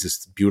 Like he's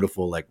this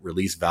beautiful like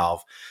release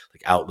valve,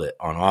 like outlet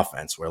on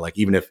offense, where like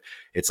even if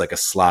it's like a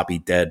sloppy,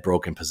 dead,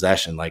 broken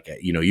possession, like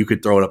you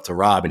could throw it up to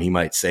Rob and he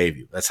might save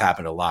you. That's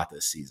happened a lot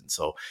this season.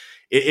 So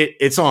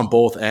it's on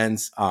both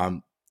ends.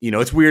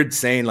 It's weird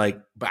saying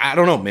like, but I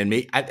don't know,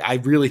 man. I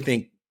really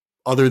think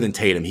other than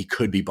Tatum, he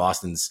could be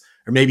Boston's,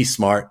 or maybe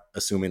Smart,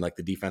 assuming like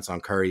the defense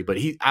on Curry, but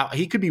he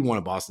could be one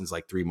of Boston's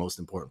like three most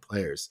important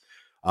players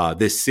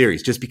this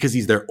series, just because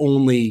he's their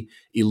only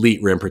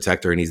elite rim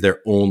protector and he's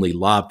their only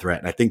lob threat.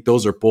 And I think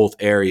those are both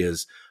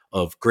areas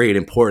of great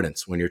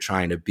importance when you're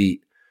trying to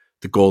beat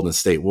the Golden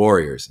State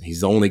Warriors. And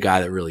he's the only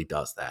guy that really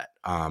does that.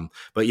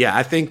 But yeah,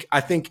 I think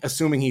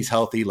assuming he's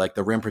healthy, like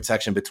the rim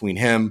protection between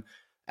him,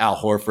 Al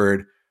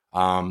Horford,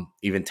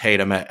 even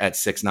Tatum at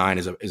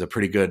 6'9" is a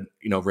pretty good,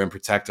 rim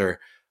protector.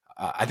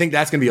 I think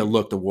that's going to be a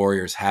look the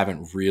Warriors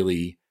haven't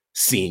really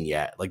seen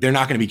yet. Like they're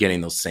not going to be getting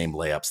those same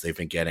layups they've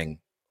been getting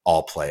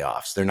all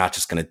playoffs. They're not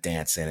just going to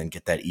dance in and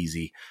get that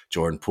easy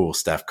Jordan Poole,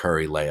 Steph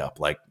Curry layup.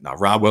 Like no,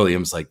 Rob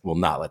Williams will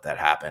not let that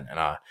happen.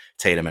 And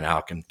Tatum and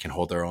Al can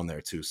hold their own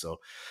there too. So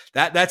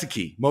that's a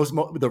key.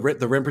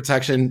 The rim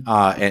protection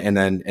and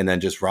then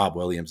just Rob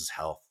Williams'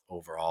 health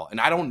overall.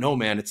 And I don't know,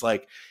 man. It's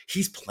like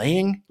he's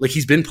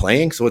been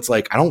playing. So it's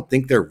like I don't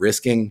think they're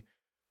risking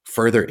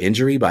further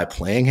injury by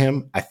playing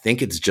him. I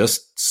think it's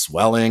just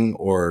swelling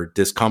or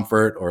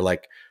discomfort or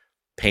like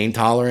pain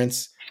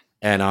tolerance.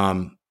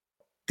 And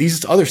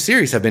these other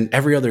series have been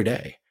every other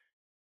day.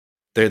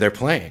 They're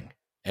playing,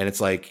 and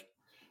it's like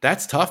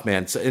that's tough,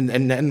 man. So and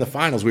in the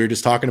finals, we were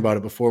just talking about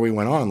it before we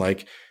went on.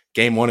 Like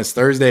game 1 is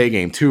Thursday,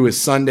 game 2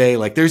 is Sunday.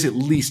 Like there's at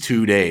least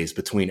 2 days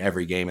between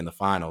every game in the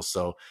finals.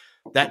 So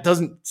that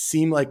doesn't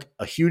seem like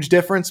a huge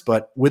difference,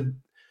 but with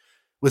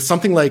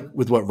something like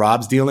with what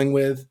Rob's dealing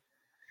with,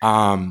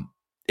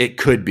 it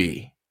could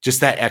be just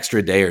that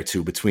extra day or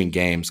two between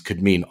games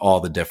could mean all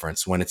the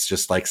difference when it's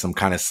just like some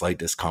kind of slight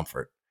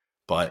discomfort.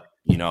 But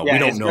we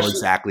don't know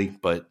exactly,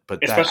 but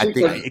I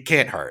think it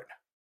can't hurt.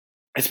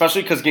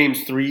 Especially because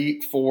games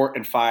 3, 4,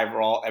 and 5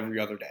 are all every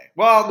other day.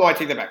 Well, no, I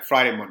take that back.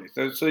 Friday, Monday.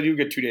 So they do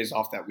get 2 days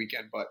off that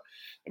weekend. But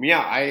I mean, yeah,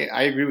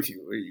 I agree with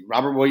you.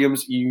 Robert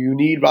Williams, you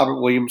need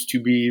Robert Williams to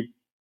be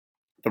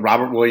the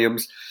Robert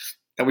Williams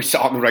that we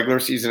saw in the regular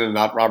season and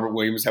not Robert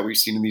Williams that we've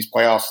seen in these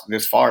playoffs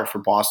this far for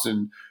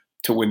Boston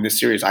to win this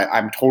series.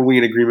 I'm totally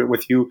in agreement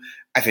with you.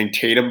 I think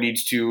Tatum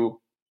needs to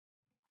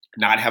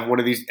not have one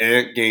of these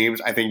games.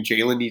 I think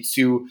Jalen needs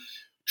to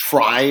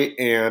try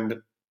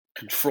and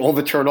control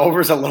the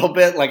turnovers a little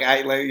bit, like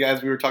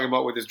as we were talking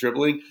about with his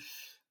dribbling.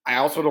 I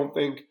also don't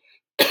think,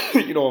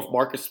 if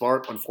Marcus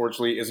Smart,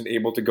 unfortunately, isn't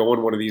able to go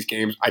in one of these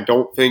games, I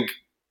don't think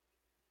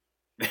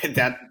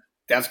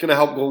that's going to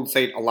help Golden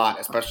State a lot,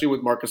 especially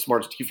with Marcus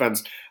Smart's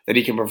defense that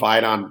he can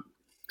provide on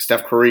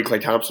Steph Curry,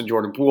 Klay Thompson,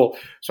 Jordan Poole.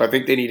 So I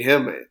think they need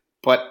him.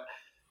 But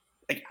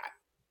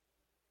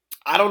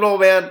I don't know,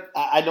 man.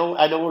 I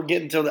know we're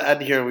getting to the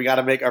end here. We got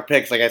to make our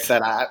picks. Like I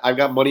said, I've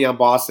got money on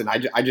Boston.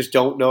 I just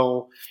don't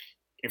know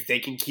if they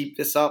can keep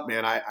this up,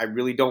 man. I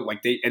really don't.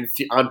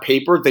 On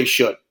paper, they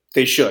should.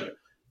 They should.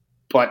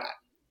 But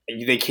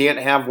they can't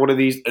have one of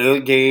these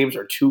games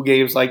or 2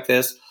 games like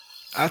this.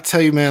 I'll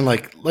tell you, man,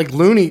 like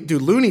Looney,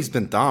 dude, Looney's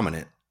been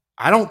dominant.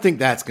 I don't think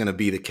that's going to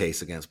be the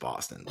case against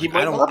Boston. He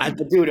might not be,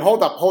 but dude,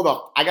 hold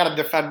up. I got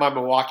to defend my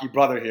Milwaukee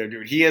brother here,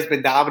 dude. He has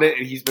been dominant,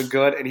 and he's been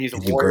good, and he's a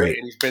warrior,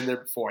 and he's been there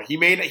before. He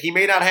may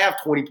not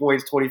have 20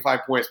 points,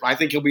 25 points, but I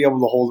think he'll be able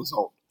to hold his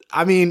own.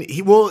 I mean,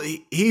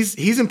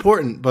 he's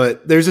important,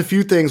 but there's a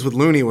few things with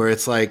Looney where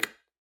it's like,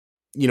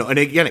 you know, and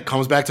again, it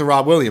comes back to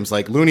Rob Williams.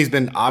 Like, Looney's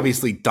been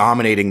obviously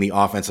dominating the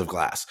offensive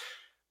glass,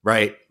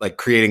 right? Like,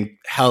 creating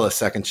hella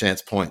second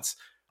chance points,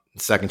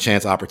 second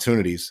chance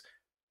opportunities.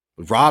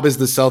 Rob is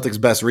the Celtics'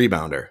 best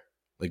rebounder,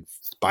 like,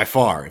 by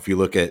far. If you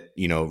look at,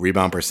 you know,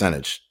 rebound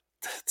percentage,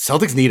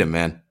 Celtics need him,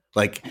 man.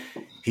 Like,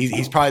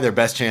 he's probably their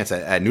best chance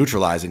at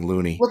neutralizing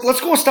Looney. Let's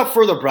go a step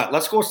further, Brett.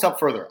 Let's go a step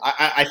further.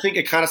 I think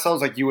it kind of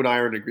sounds like you and I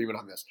are in agreement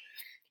on this.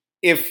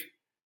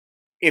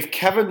 If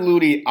Kevin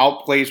Looney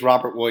outplays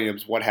Robert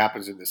Williams, what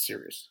happens in this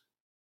series?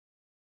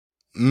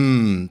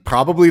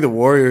 Probably the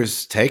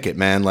Warriors take it,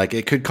 man. Like,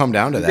 it could come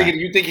down to that.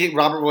 You think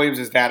Robert Williams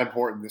is that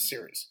important in this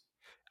series?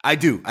 I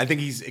do. I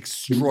think he's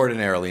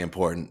extraordinarily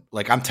important.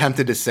 Like, I'm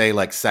tempted to say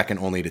like second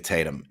only to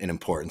Tatum in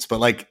importance, but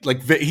like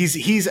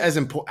he's as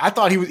important. I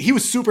thought he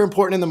was super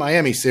important in the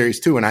Miami series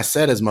too, and I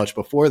said as much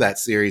before that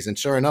series. And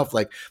sure enough,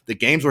 like, the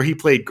games where he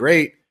played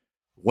great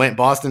went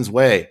Boston's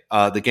way.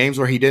 The games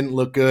where he didn't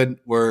look good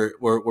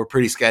were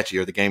pretty sketchy,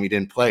 or the game he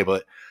didn't play.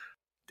 But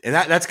and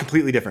that's a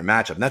completely different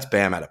matchup. And that's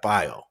Bam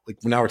Adebayo.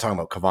 Like, now we're talking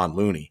about Kevon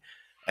Looney,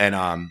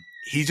 and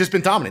he's just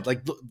been dominant.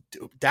 Like,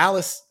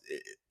 Dallas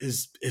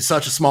is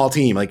such a small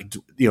team. Like,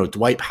 you know,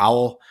 Dwight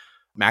Powell,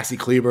 Maxi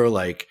Kleber,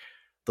 like,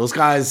 those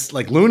guys.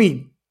 Like,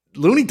 Looney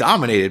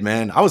dominated,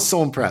 man. I was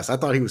so impressed. I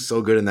thought he was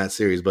so good in that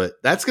series. But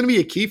that's going to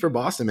be a key for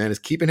Boston, man, is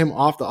keeping him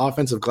off the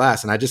offensive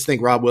glass. And I just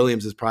think Rob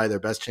Williams is probably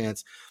their best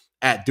chance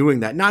at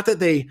doing that. Not that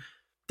they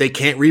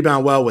can't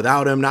rebound well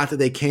without him, not that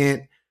they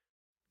can't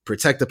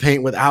protect the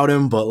paint without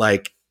him, but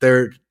like,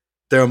 they're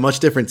a much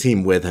different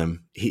team with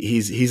him.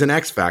 He's an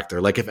X factor.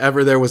 Like, if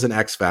ever there was an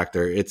X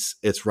factor,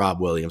 it's Rob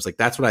Williams. Like,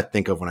 that's what I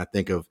think of when I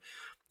think of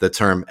the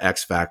term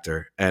X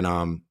factor.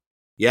 And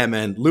yeah,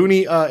 man,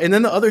 Looney. And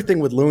then the other thing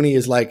with Looney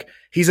is, like,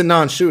 he's a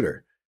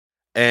non-shooter,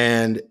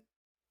 and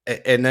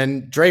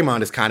then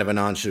Draymond is kind of a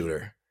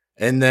non-shooter.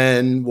 And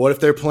then what if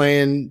they're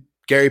playing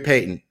Gary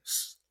Payton?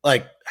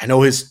 Like, I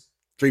know his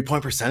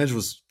 3-point percentage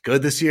was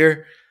good this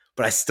year,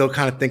 but I still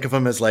kind of think of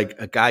him as like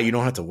a guy you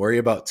don't have to worry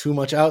about too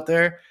much out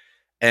there.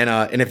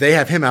 And if they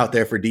have him out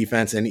there for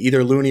defense, and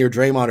either Looney or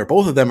Draymond or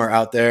both of them are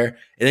out there,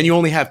 and then you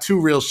only have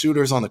 2 real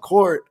shooters on the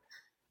court,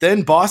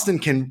 then Boston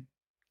can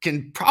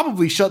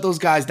probably shut those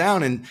guys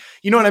down. And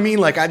you know what I mean?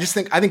 Like, I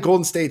think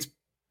Golden State's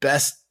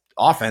best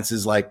offense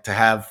is like to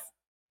have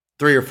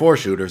 3 or 4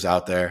 shooters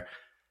out there,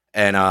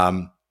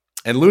 and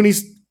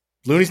Looney's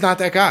not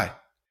that guy.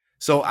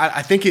 So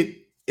I think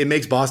it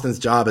makes Boston's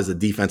job as a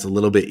defense a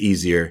little bit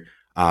easier.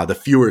 The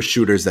fewer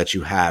shooters that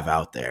you have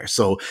out there.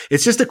 So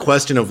it's just a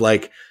question of,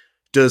 like,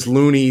 does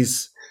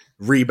Looney's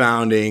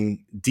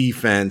rebounding,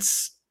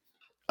 defense,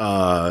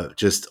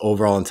 just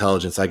overall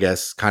intelligence, I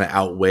guess, kind of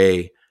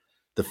outweigh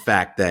the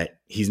fact that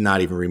he's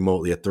not even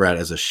remotely a threat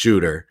as a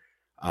shooter?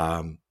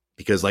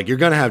 Because, like, you're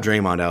going to have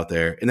Draymond out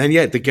there. And then,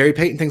 yeah, the Gary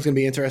Payton thing's going to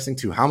be interesting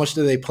too. How much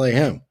do they play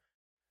him?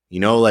 You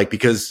know, like,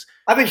 because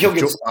I think he'll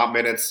get stop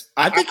minutes.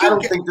 I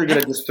don't think they're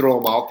going to just throw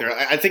him out there.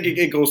 I think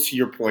it goes to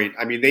your point.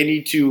 I mean,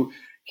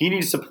 he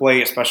needs to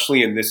play,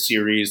 especially in this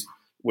series,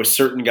 with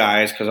certain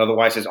guys, because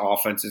otherwise his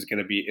offense is going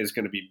to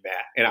be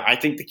bad. And I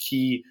think the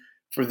key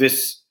for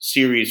this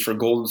series for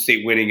Golden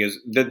State winning is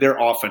that their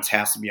offense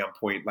has to be on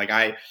point. Like,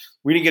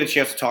 we didn't get a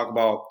chance to talk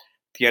about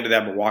the end of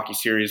that Milwaukee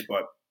series,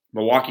 but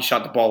Milwaukee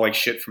shot the ball like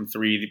shit from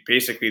 3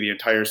 basically the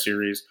entire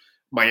series.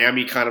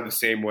 Miami kind of the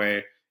same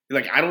way.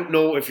 Like, I don't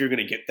know if you're going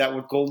to get that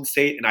with Golden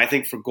State, and I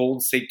think for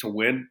Golden State to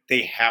win,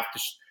 they have to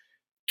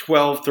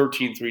 12,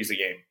 13 threes a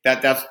game.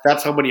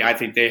 That's how many I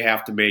think they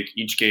have to make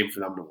each game for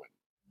them to win.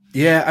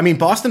 Yeah, I mean,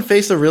 Boston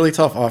faced a really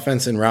tough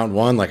offense in round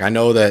 1. Like, I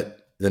know that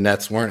the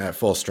Nets weren't at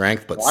full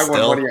strength, but I won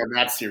money on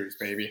that series,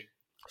 baby.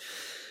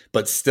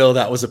 But still,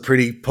 that was a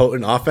pretty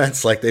potent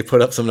offense. Like, they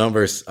put up some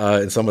numbers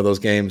in some of those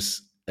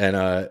games.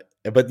 And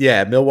but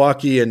yeah,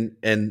 Milwaukee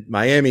and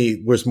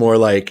Miami was more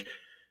like,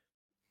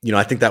 you know,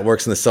 I think that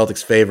works in the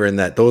Celtics' favor in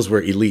that those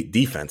were elite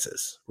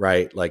defenses,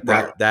 right? Like,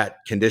 that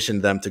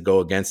conditioned them to go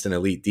against an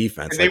elite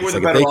defense. And they were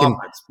the better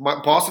offense.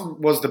 Boston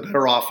was the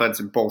better offense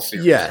in both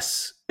series.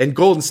 Yes. And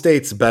Golden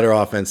State's a better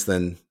offense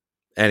than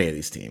any of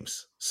these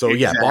teams. So,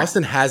 exactly. Yeah,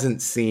 Boston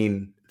hasn't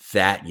seen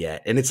that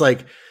yet. And it's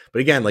like,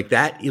 but again, like,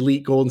 that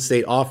elite Golden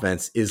State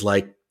offense is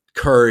like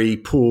Curry,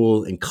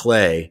 Poole, and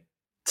Clay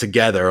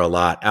together a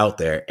lot out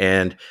there.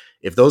 And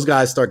if those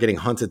guys start getting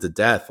hunted to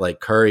death,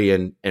 like Curry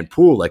and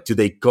Poole, like, do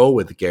they go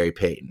with Gary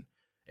Payton?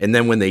 And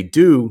then when they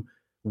do,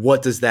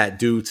 what does that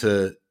do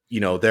to, you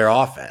know, their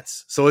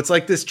offense? So it's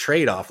like this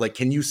trade-off. Like,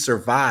 can you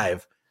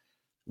survive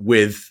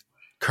with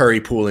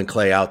Curry, Poole, and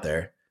Clay out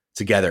there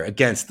together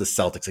against the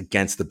Celtics,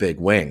 against the big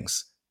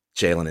wings,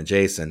 Jalen and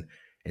Jason?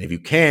 And if you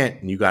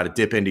can't, and you got to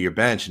dip into your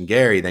bench and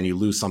Gary, then you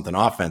lose something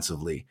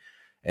offensively,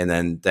 and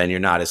then you're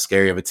not as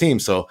scary of a team.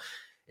 So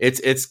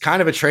it's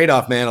kind of a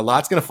trade-off, man. A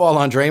lot's going to fall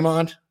on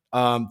Draymond,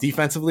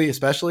 defensively,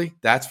 especially.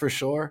 That's for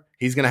sure.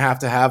 He's going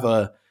to have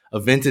a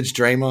vintage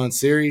Draymond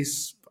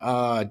series.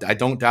 I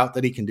don't doubt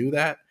that he can do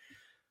that.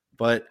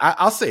 But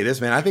I'll say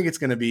this, man. I think it's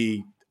going to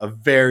be a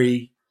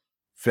very,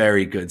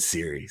 very good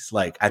series.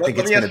 Like, I think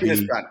it's going to be.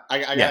 This, Brad. I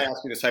got to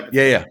ask you this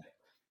hypothetical. Yeah.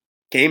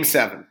 Game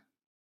 7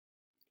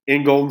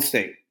 in Golden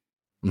State.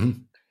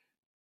 Mm-hmm.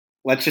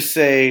 Let's just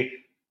say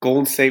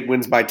Golden State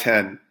wins by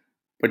 10,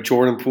 but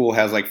Jordan Poole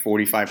has like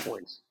 45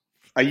 points.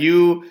 Are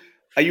you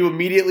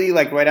immediately,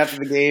 like, right after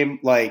the game,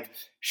 like,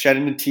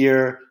 shedding a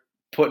tear,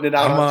 putting it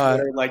out on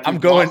Twitter? Like, I'm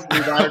going.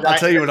 I'll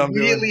tell you what I'm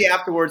doing. Immediately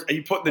afterwards, are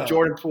you putting the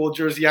Jordan Poole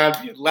jersey on?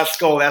 Let's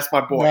go. That's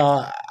my boy.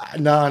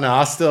 No.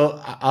 I'll still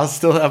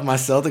have my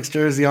Celtics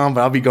jersey on,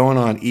 but I'll be going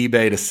on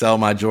eBay to sell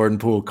my Jordan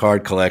Poole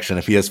card collection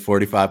if he has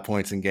 45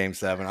 points in Game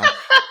 7.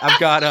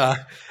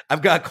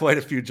 I've got quite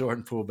a few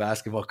Jordan Poole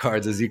basketball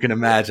cards, as you can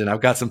imagine.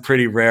 I've got some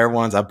pretty rare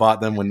ones. I bought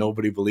them when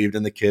nobody believed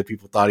in the kid.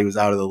 People thought he was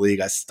out of the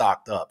league. I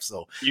stocked up.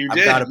 So you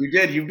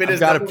did. You've been.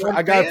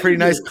 I got a pretty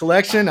nice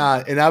collection,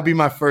 and that'll be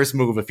my first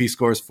move if he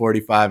scores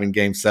 45 in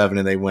Game 7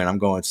 and they win. I'm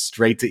going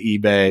straight to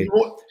eBay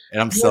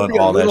and I'm selling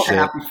all that shit.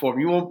 Happy for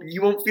him.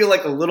 You won't feel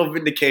like a little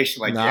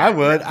vindication like that. No, I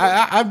would.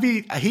 I'd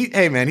be.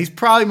 Hey man, he's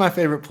probably my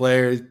favorite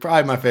player. He's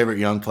probably my favorite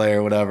young player,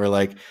 or whatever.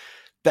 Like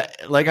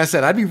I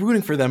said, I'd be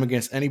rooting for them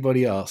against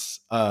anybody else.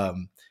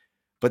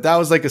 But that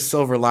was like a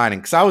silver lining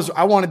because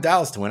I wanted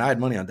Dallas to win. I had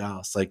money on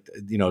Dallas, like,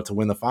 to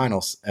win the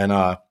finals, and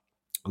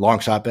long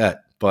shot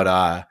bet.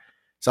 But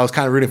so I was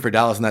kind of rooting for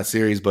Dallas in that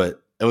series,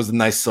 but it was a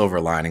nice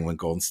silver lining when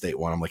Golden State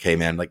won. I'm like, hey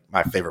man, like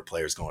my favorite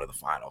player is going to the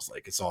finals.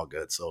 Like, it's all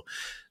good. So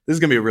this is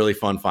gonna be a really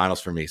fun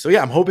finals for me. So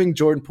yeah, I'm hoping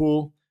Jordan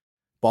Poole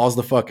balls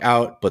the fuck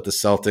out, but the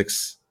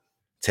Celtics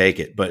take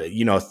it. But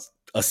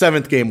a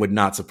seventh game would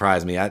not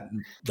surprise me.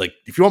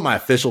 If you want my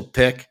official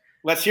pick.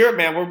 Let's hear it,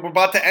 man. We're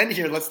about to end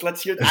here.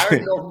 Let's hear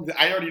it.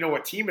 I already know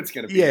what team it's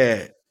going to be.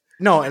 Yeah.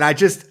 No, and I'm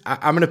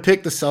going to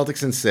pick the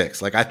Celtics in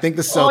 6. Like, I think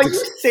the Celtics. Oh,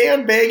 you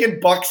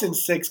sandbagging Bucks in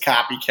 6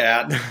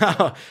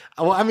 copycat.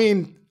 Well, I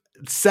mean,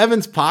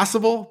 7's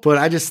possible, but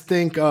I just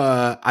think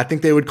I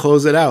think they would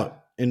close it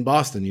out in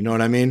Boston. You know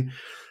what I mean?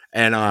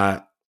 And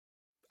I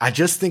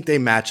just think they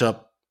match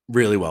up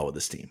really well with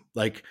this team.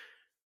 Like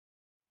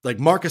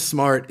Marcus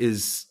Smart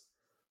is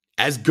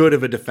as good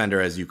of a defender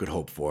as you could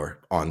hope for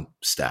on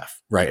Steph,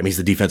 right? I mean, he's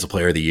the defensive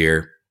player of the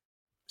year.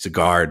 He's a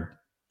guard.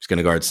 He's going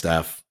to guard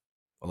Steph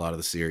a lot of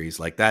the series.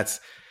 Like, I'm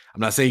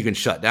not saying you can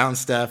shut down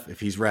Steph if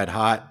he's red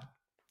hot.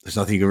 There's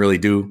nothing you can really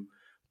do,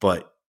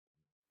 but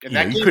you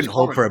couldn't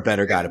hope for a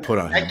better guy to put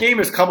on him. That game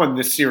is coming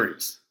this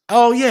series.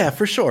 Oh yeah,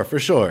 for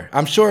sure.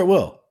 I'm sure it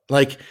will.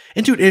 Like,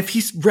 and dude, if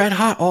he's red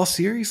hot all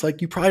series,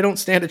 like, you probably don't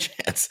stand a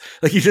chance.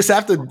 Like, you just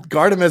have to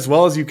guard him as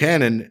well as you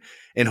can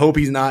and hope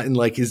he's not in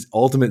like his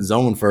ultimate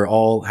zone for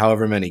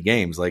however many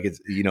games. Like, it's,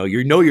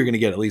 you're going to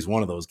get at least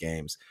one of those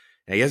games.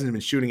 And he hasn't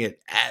been shooting it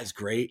as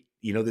great,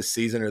 this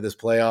season or this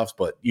playoffs,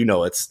 but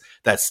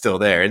that's still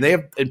there.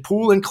 And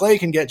Poole and Clay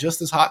can get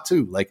just as hot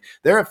too. Like,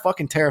 they're a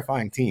fucking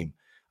terrifying team.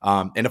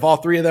 And if all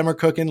three of them are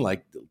cooking,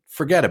 like,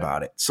 forget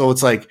about it. So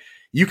it's like,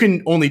 you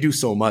can only do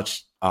so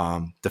much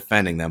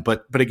defending them.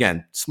 But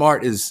again,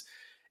 Smart is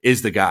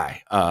the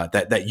guy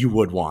that you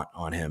would want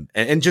on him.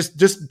 And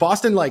just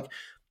Boston, like,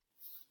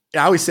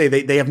 I always say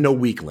they have no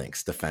weak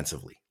links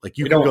defensively. Like,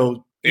 you can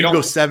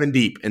go 7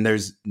 deep and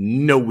there's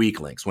no weak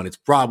links when it's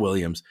Rob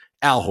Williams,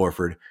 Al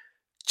Horford,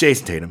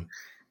 Jason Tatum,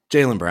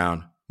 Jaylen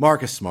Brown,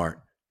 Marcus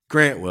Smart,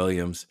 Grant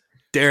Williams,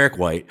 Derek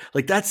White.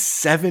 Like, that's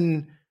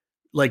 7,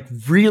 like,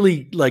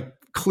 really, like,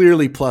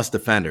 clearly plus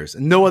defenders.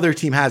 And no other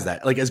team has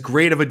that. Like, as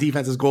great of a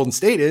defense as Golden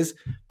State is,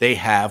 they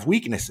have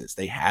weaknesses.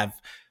 They have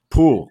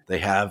Poole. They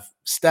have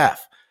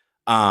Steph.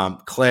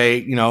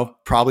 Clay,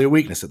 probably a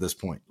weakness at this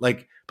point.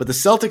 Like, but the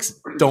Celtics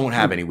don't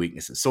have any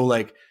weaknesses. So,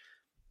 like,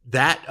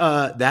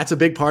 that's a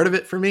big part of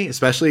it for me,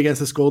 especially against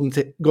this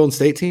Golden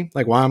State team.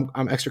 Like, why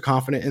I'm extra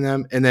confident in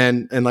them.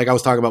 And like I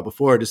was talking about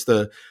before, just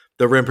the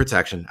rim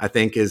protection, I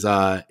think is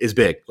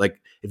big.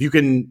 Like, if you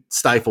can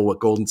stifle what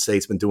Golden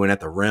State's been doing at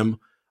the rim,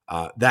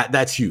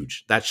 that's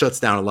huge. That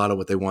shuts down a lot of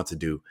what they want to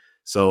do.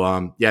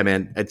 So, yeah,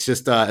 man, it's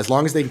just as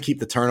long as they can keep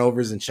the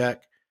turnovers in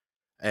check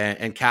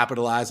and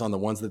capitalize on the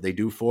ones that they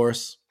do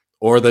force,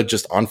 or the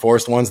just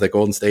unforced ones that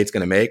Golden State's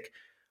going to make.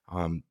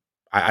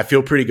 I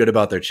feel pretty good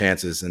about their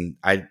chances. And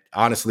I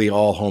honestly,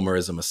 all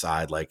homerism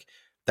aside, like,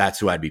 that's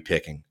who I'd be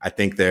picking. I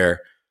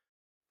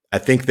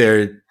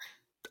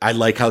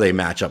like how they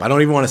match up. I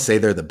don't even want to say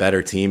they're the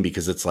better team,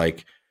 because it's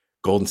like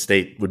Golden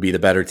State would be the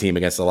better team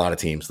against a lot of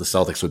teams. The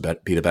Celtics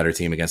would be the better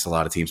team against a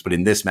lot of teams. But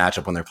in this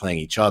matchup, when they're playing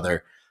each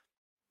other,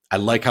 I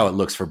like how it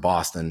looks for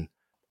Boston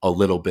a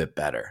little bit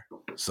better.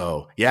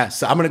 So yeah,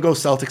 so I'm going to go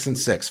Celtics in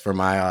 6 for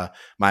my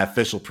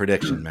official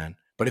prediction, man.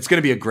 But it's going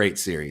to be a great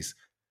series.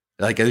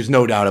 Like, there's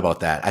no doubt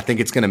about that. I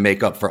think it's going to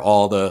make up for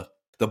all the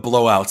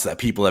blowouts that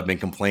people have been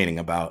complaining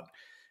about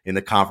in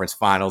the conference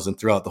finals and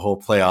throughout the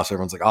whole playoffs.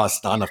 Everyone's like, oh,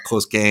 it's not enough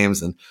close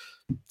games. And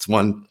it's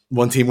one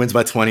team wins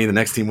by 20, the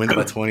next team wins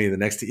by 20, the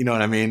next, you know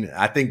what I mean?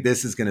 I think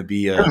this is going to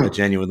be a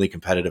genuinely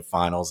competitive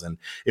finals, and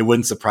it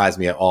wouldn't surprise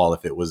me at all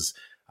if it was,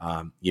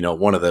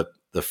 one of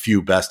the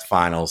few best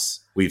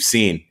finals we've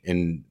seen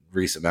in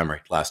recent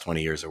memory, last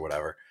 20 years or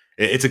whatever.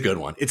 It's a good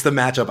one. It's the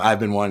matchup I've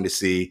been wanting to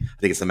see. I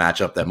think it's the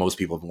matchup that most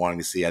people have been wanting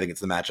to see. I think it's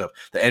the matchup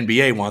the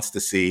NBA wants to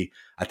see.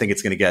 I think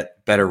it's going to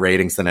get better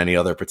ratings than any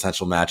other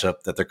potential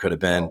matchup that there could have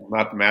been. Well,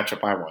 not the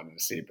matchup I wanted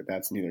to see, but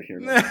that's neither here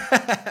nor there.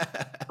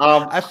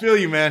 I feel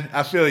you, man.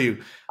 I feel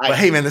you. But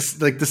hey, man, this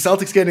like the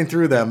Celtics getting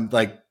through them,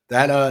 like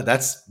that.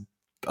 That's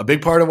a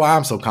big part of why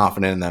I'm so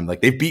confident in them.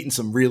 Like they've beaten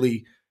some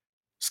really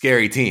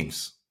scary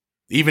teams,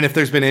 even if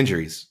there's been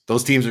injuries.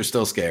 Those teams are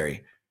still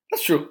scary.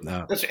 That's true.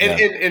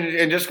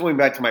 And just going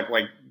back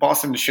to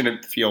Boston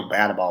shouldn't feel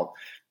bad about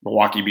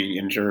Milwaukee being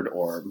injured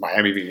or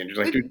Miami being injured.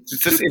 Like, dude,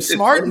 it's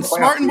Smart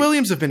and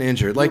Williams have been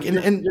injured. Like,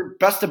 and your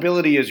best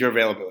ability is your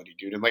availability,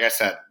 dude. And like I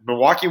said,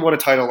 Milwaukee won a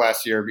title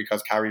last year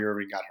because Kyrie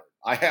Irving got hurt.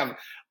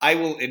 I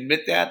will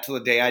admit that till the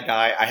day I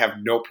die. I have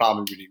no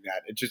problem reading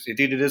that.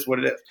 It is what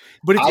it is.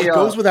 But it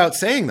goes without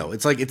saying, though.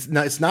 It's like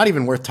it's not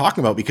even worth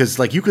talking about because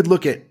like you could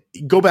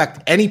go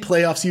back any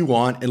playoffs you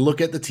want and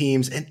look at the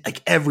teams and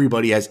like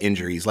everybody has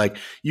injuries. Like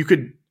you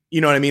could,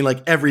 you know what I mean?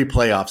 Like every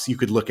playoffs you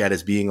could look at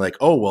as being like,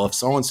 oh, well, if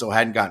so-and-so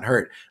hadn't gotten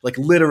hurt, like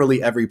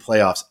literally every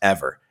playoffs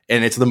ever.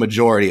 And it's the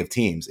majority of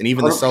teams. And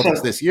even the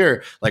Celtics this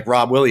year, like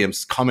Rob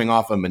Williams coming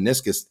off a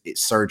meniscus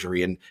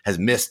surgery and has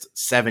missed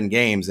 7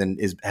 games and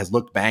has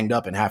looked banged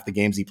up in half the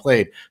games he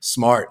played.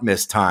 Smart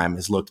missed time,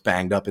 has looked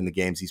banged up in the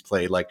games he's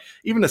played. Like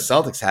even the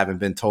Celtics haven't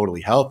been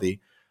totally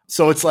healthy.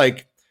 So it's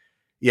like,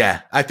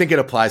 yeah, I think it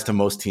applies to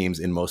most teams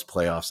in most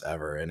playoffs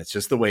ever. And it's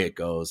just the way it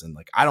goes. And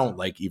like, I don't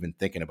like even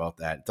thinking about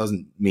that. It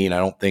doesn't mean I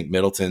don't think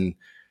Middleton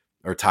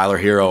or Tyler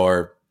Hero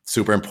are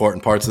super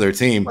important parts of their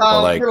team.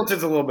 But like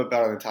Middleton's a little bit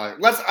better than Tyler.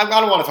 I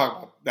don't want to talk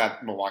about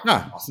that Milwaukee.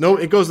 No,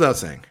 it goes without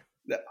saying.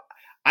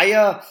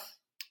 I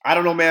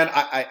don't know, man.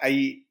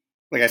 I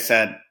like I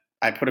said,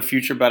 I put a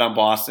future bet on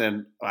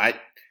Boston. I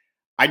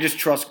just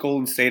trust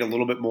Golden State a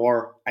little bit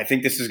more. I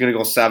think this is going to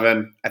go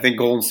 7. I think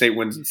Golden State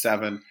wins in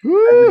 7.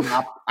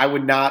 I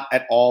would not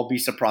at all be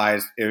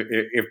surprised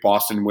if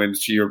Boston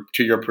wins to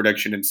your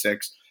prediction in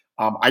 6.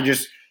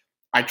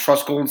 I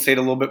trust Golden State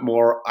a little bit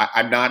more.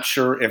 I'm not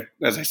sure if,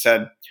 as I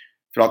said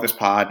throughout this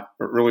pod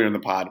or earlier in the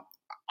pod,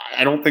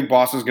 I don't think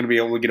Boston's going to be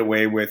able to get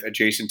away with a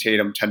Jason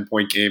Tatum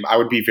 10-point game. I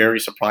would be very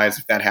surprised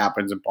if that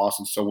happens and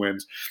Boston still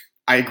wins.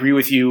 I agree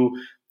with you.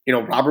 You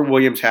know, Robert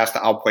Williams has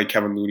to outplay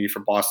Kevin Looney for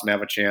Boston to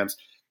have a chance.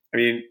 I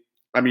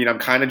mean, I'm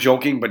kind of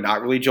joking, but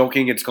not really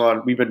joking.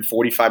 We've been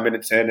 45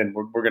 minutes in, and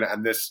we're going to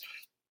end this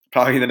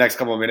probably in the next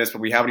couple of minutes, but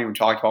we haven't even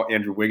talked about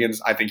Andrew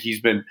Wiggins. I think he's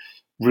been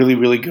really,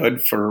 really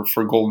good for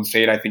Golden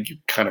State. I think you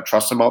kind of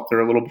trust him out there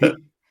a little bit.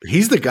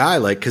 He's the guy,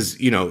 like, because,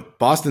 you know,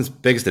 Boston's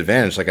biggest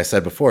advantage, like I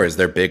said before, is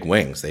their big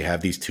wings. They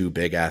have these 2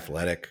 big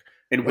athletic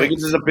and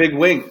Wiggins is a big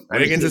wing.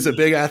 Wiggins is a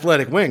big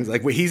athletic wing.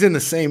 Like, he's in a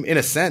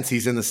sense,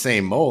 he's in the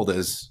same mold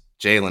as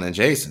Jalen and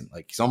Jason.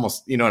 Like, he's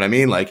almost, you know what I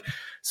mean? Like,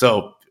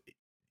 so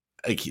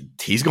like,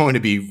 he's going to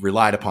be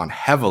relied upon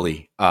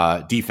heavily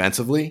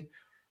defensively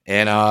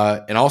and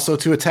also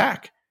to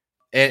attack.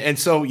 And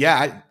so,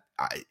 yeah,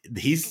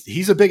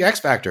 he's a big X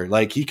factor.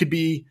 Like he could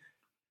be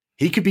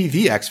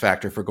the X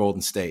factor for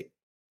Golden State.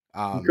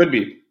 Could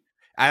be.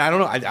 I don't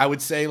know. I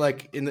would say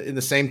like in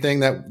the same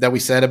thing that we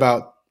said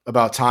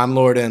about Time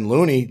Lord and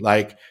Looney.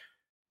 Like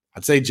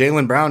I'd say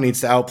Jaylen Brown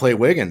needs to outplay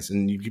Wiggins,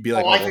 and you could be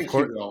like, I think he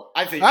will.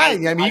 I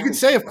mean, you could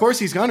say, of course,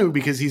 he's going to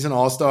because he's an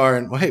all-star,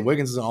 and well, hey,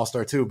 Wiggins is an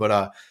all-star too.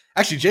 But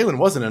actually, Jalen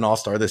wasn't an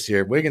all-star this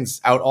year. Wiggins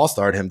out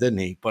all-starred him, didn't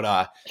he?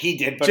 But he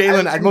did. But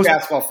Jalen, most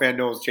basketball fan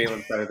knows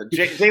Jalen's better than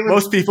Jalen.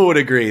 Most people would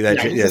agree that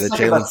Jalen's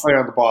the player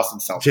on the Boston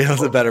Celtics.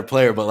 Jalen's a better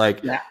player, but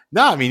like,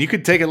 no, I mean, you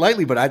could take it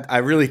lightly, but I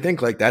really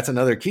think like that's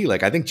another key.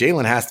 Like, I think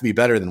Jalen has to be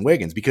better than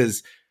Wiggins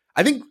because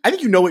I think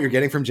you know what you're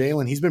getting from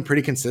Jalen. He's been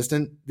pretty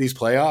consistent these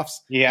playoffs.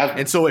 Yeah.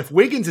 And so if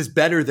Wiggins is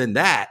better than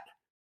that,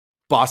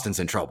 Boston's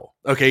in trouble.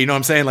 Okay, you know what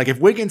I'm saying? Like if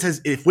Wiggins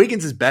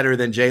is better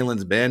than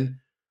Jalen's been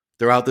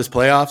throughout this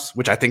playoffs,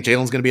 which I think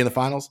Jalen's going to be in the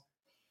finals,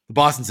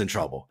 Boston's in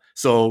trouble.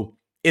 So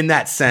in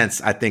that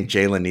sense, I think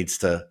Jalen needs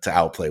to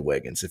outplay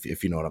Wiggins,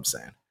 if you know what I'm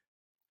saying.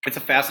 It's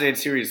a fascinating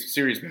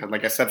series, man.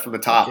 Like I said from the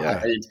top.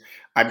 Yeah.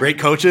 Great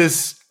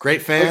coaches,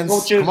 great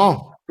fans. Come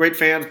on. Great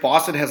fans.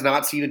 Boston has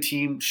not seen a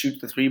team shoot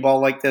the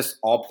 3-ball like this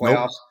all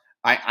playoffs.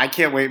 Nope. I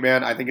can't wait,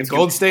 man. I think it's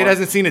Golden State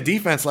hasn't seen a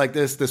defense like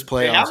this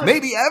playoffs.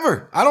 Maybe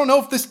ever. I don't know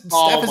if Steph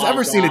has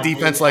ever seen a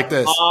defense like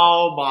this.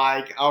 Oh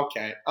my.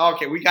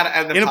 Okay. We got to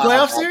end the in a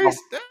playoff series.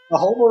 The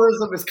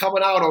homerism is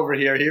coming out over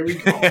here. Here we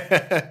go.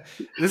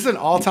 This is an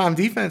all-time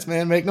defense,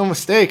 man. Make no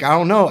mistake. I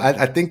don't know.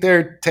 I think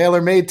they're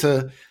tailor-made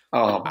to.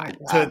 Oh my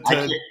God.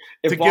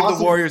 To give the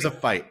Warriors a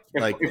fight.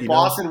 If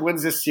Boston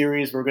wins this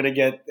series, we're going to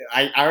get –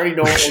 I already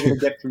know what we're going to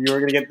get from you.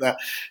 We're going to get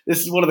this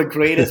is one of the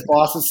greatest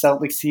Boston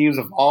Celtics teams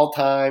of all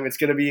time. It's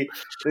going to be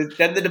 –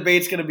 then the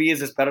debate's going to be,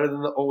 is this better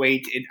than the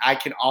 08? I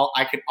can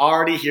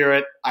already hear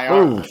it.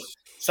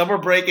 Summer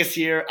break is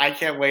here. I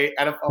can't wait.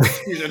 NFL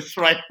season is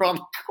right around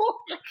the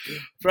corner.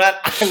 Brett,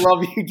 I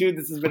love you, dude.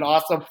 This has been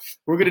awesome.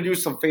 We're going to do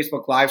some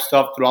Facebook Live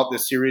stuff throughout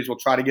this series. We'll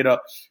try to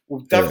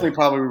we'll definitely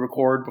probably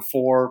record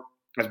before,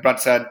 as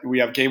Brett said, we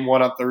have game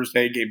 1 on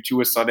Thursday, game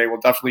 2 is Sunday. We'll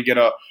definitely get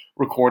a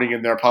recording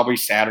in there, probably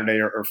Saturday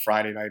or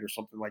Friday night or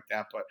something like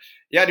that. But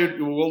yeah,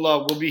 dude,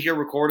 we'll be here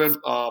recording,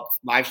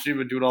 live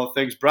streaming, doing all the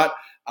things. Brett,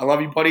 I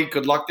love you, buddy.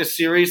 Good luck this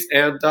series,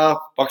 and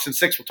Bucks and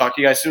 6. We'll talk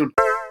to you guys soon.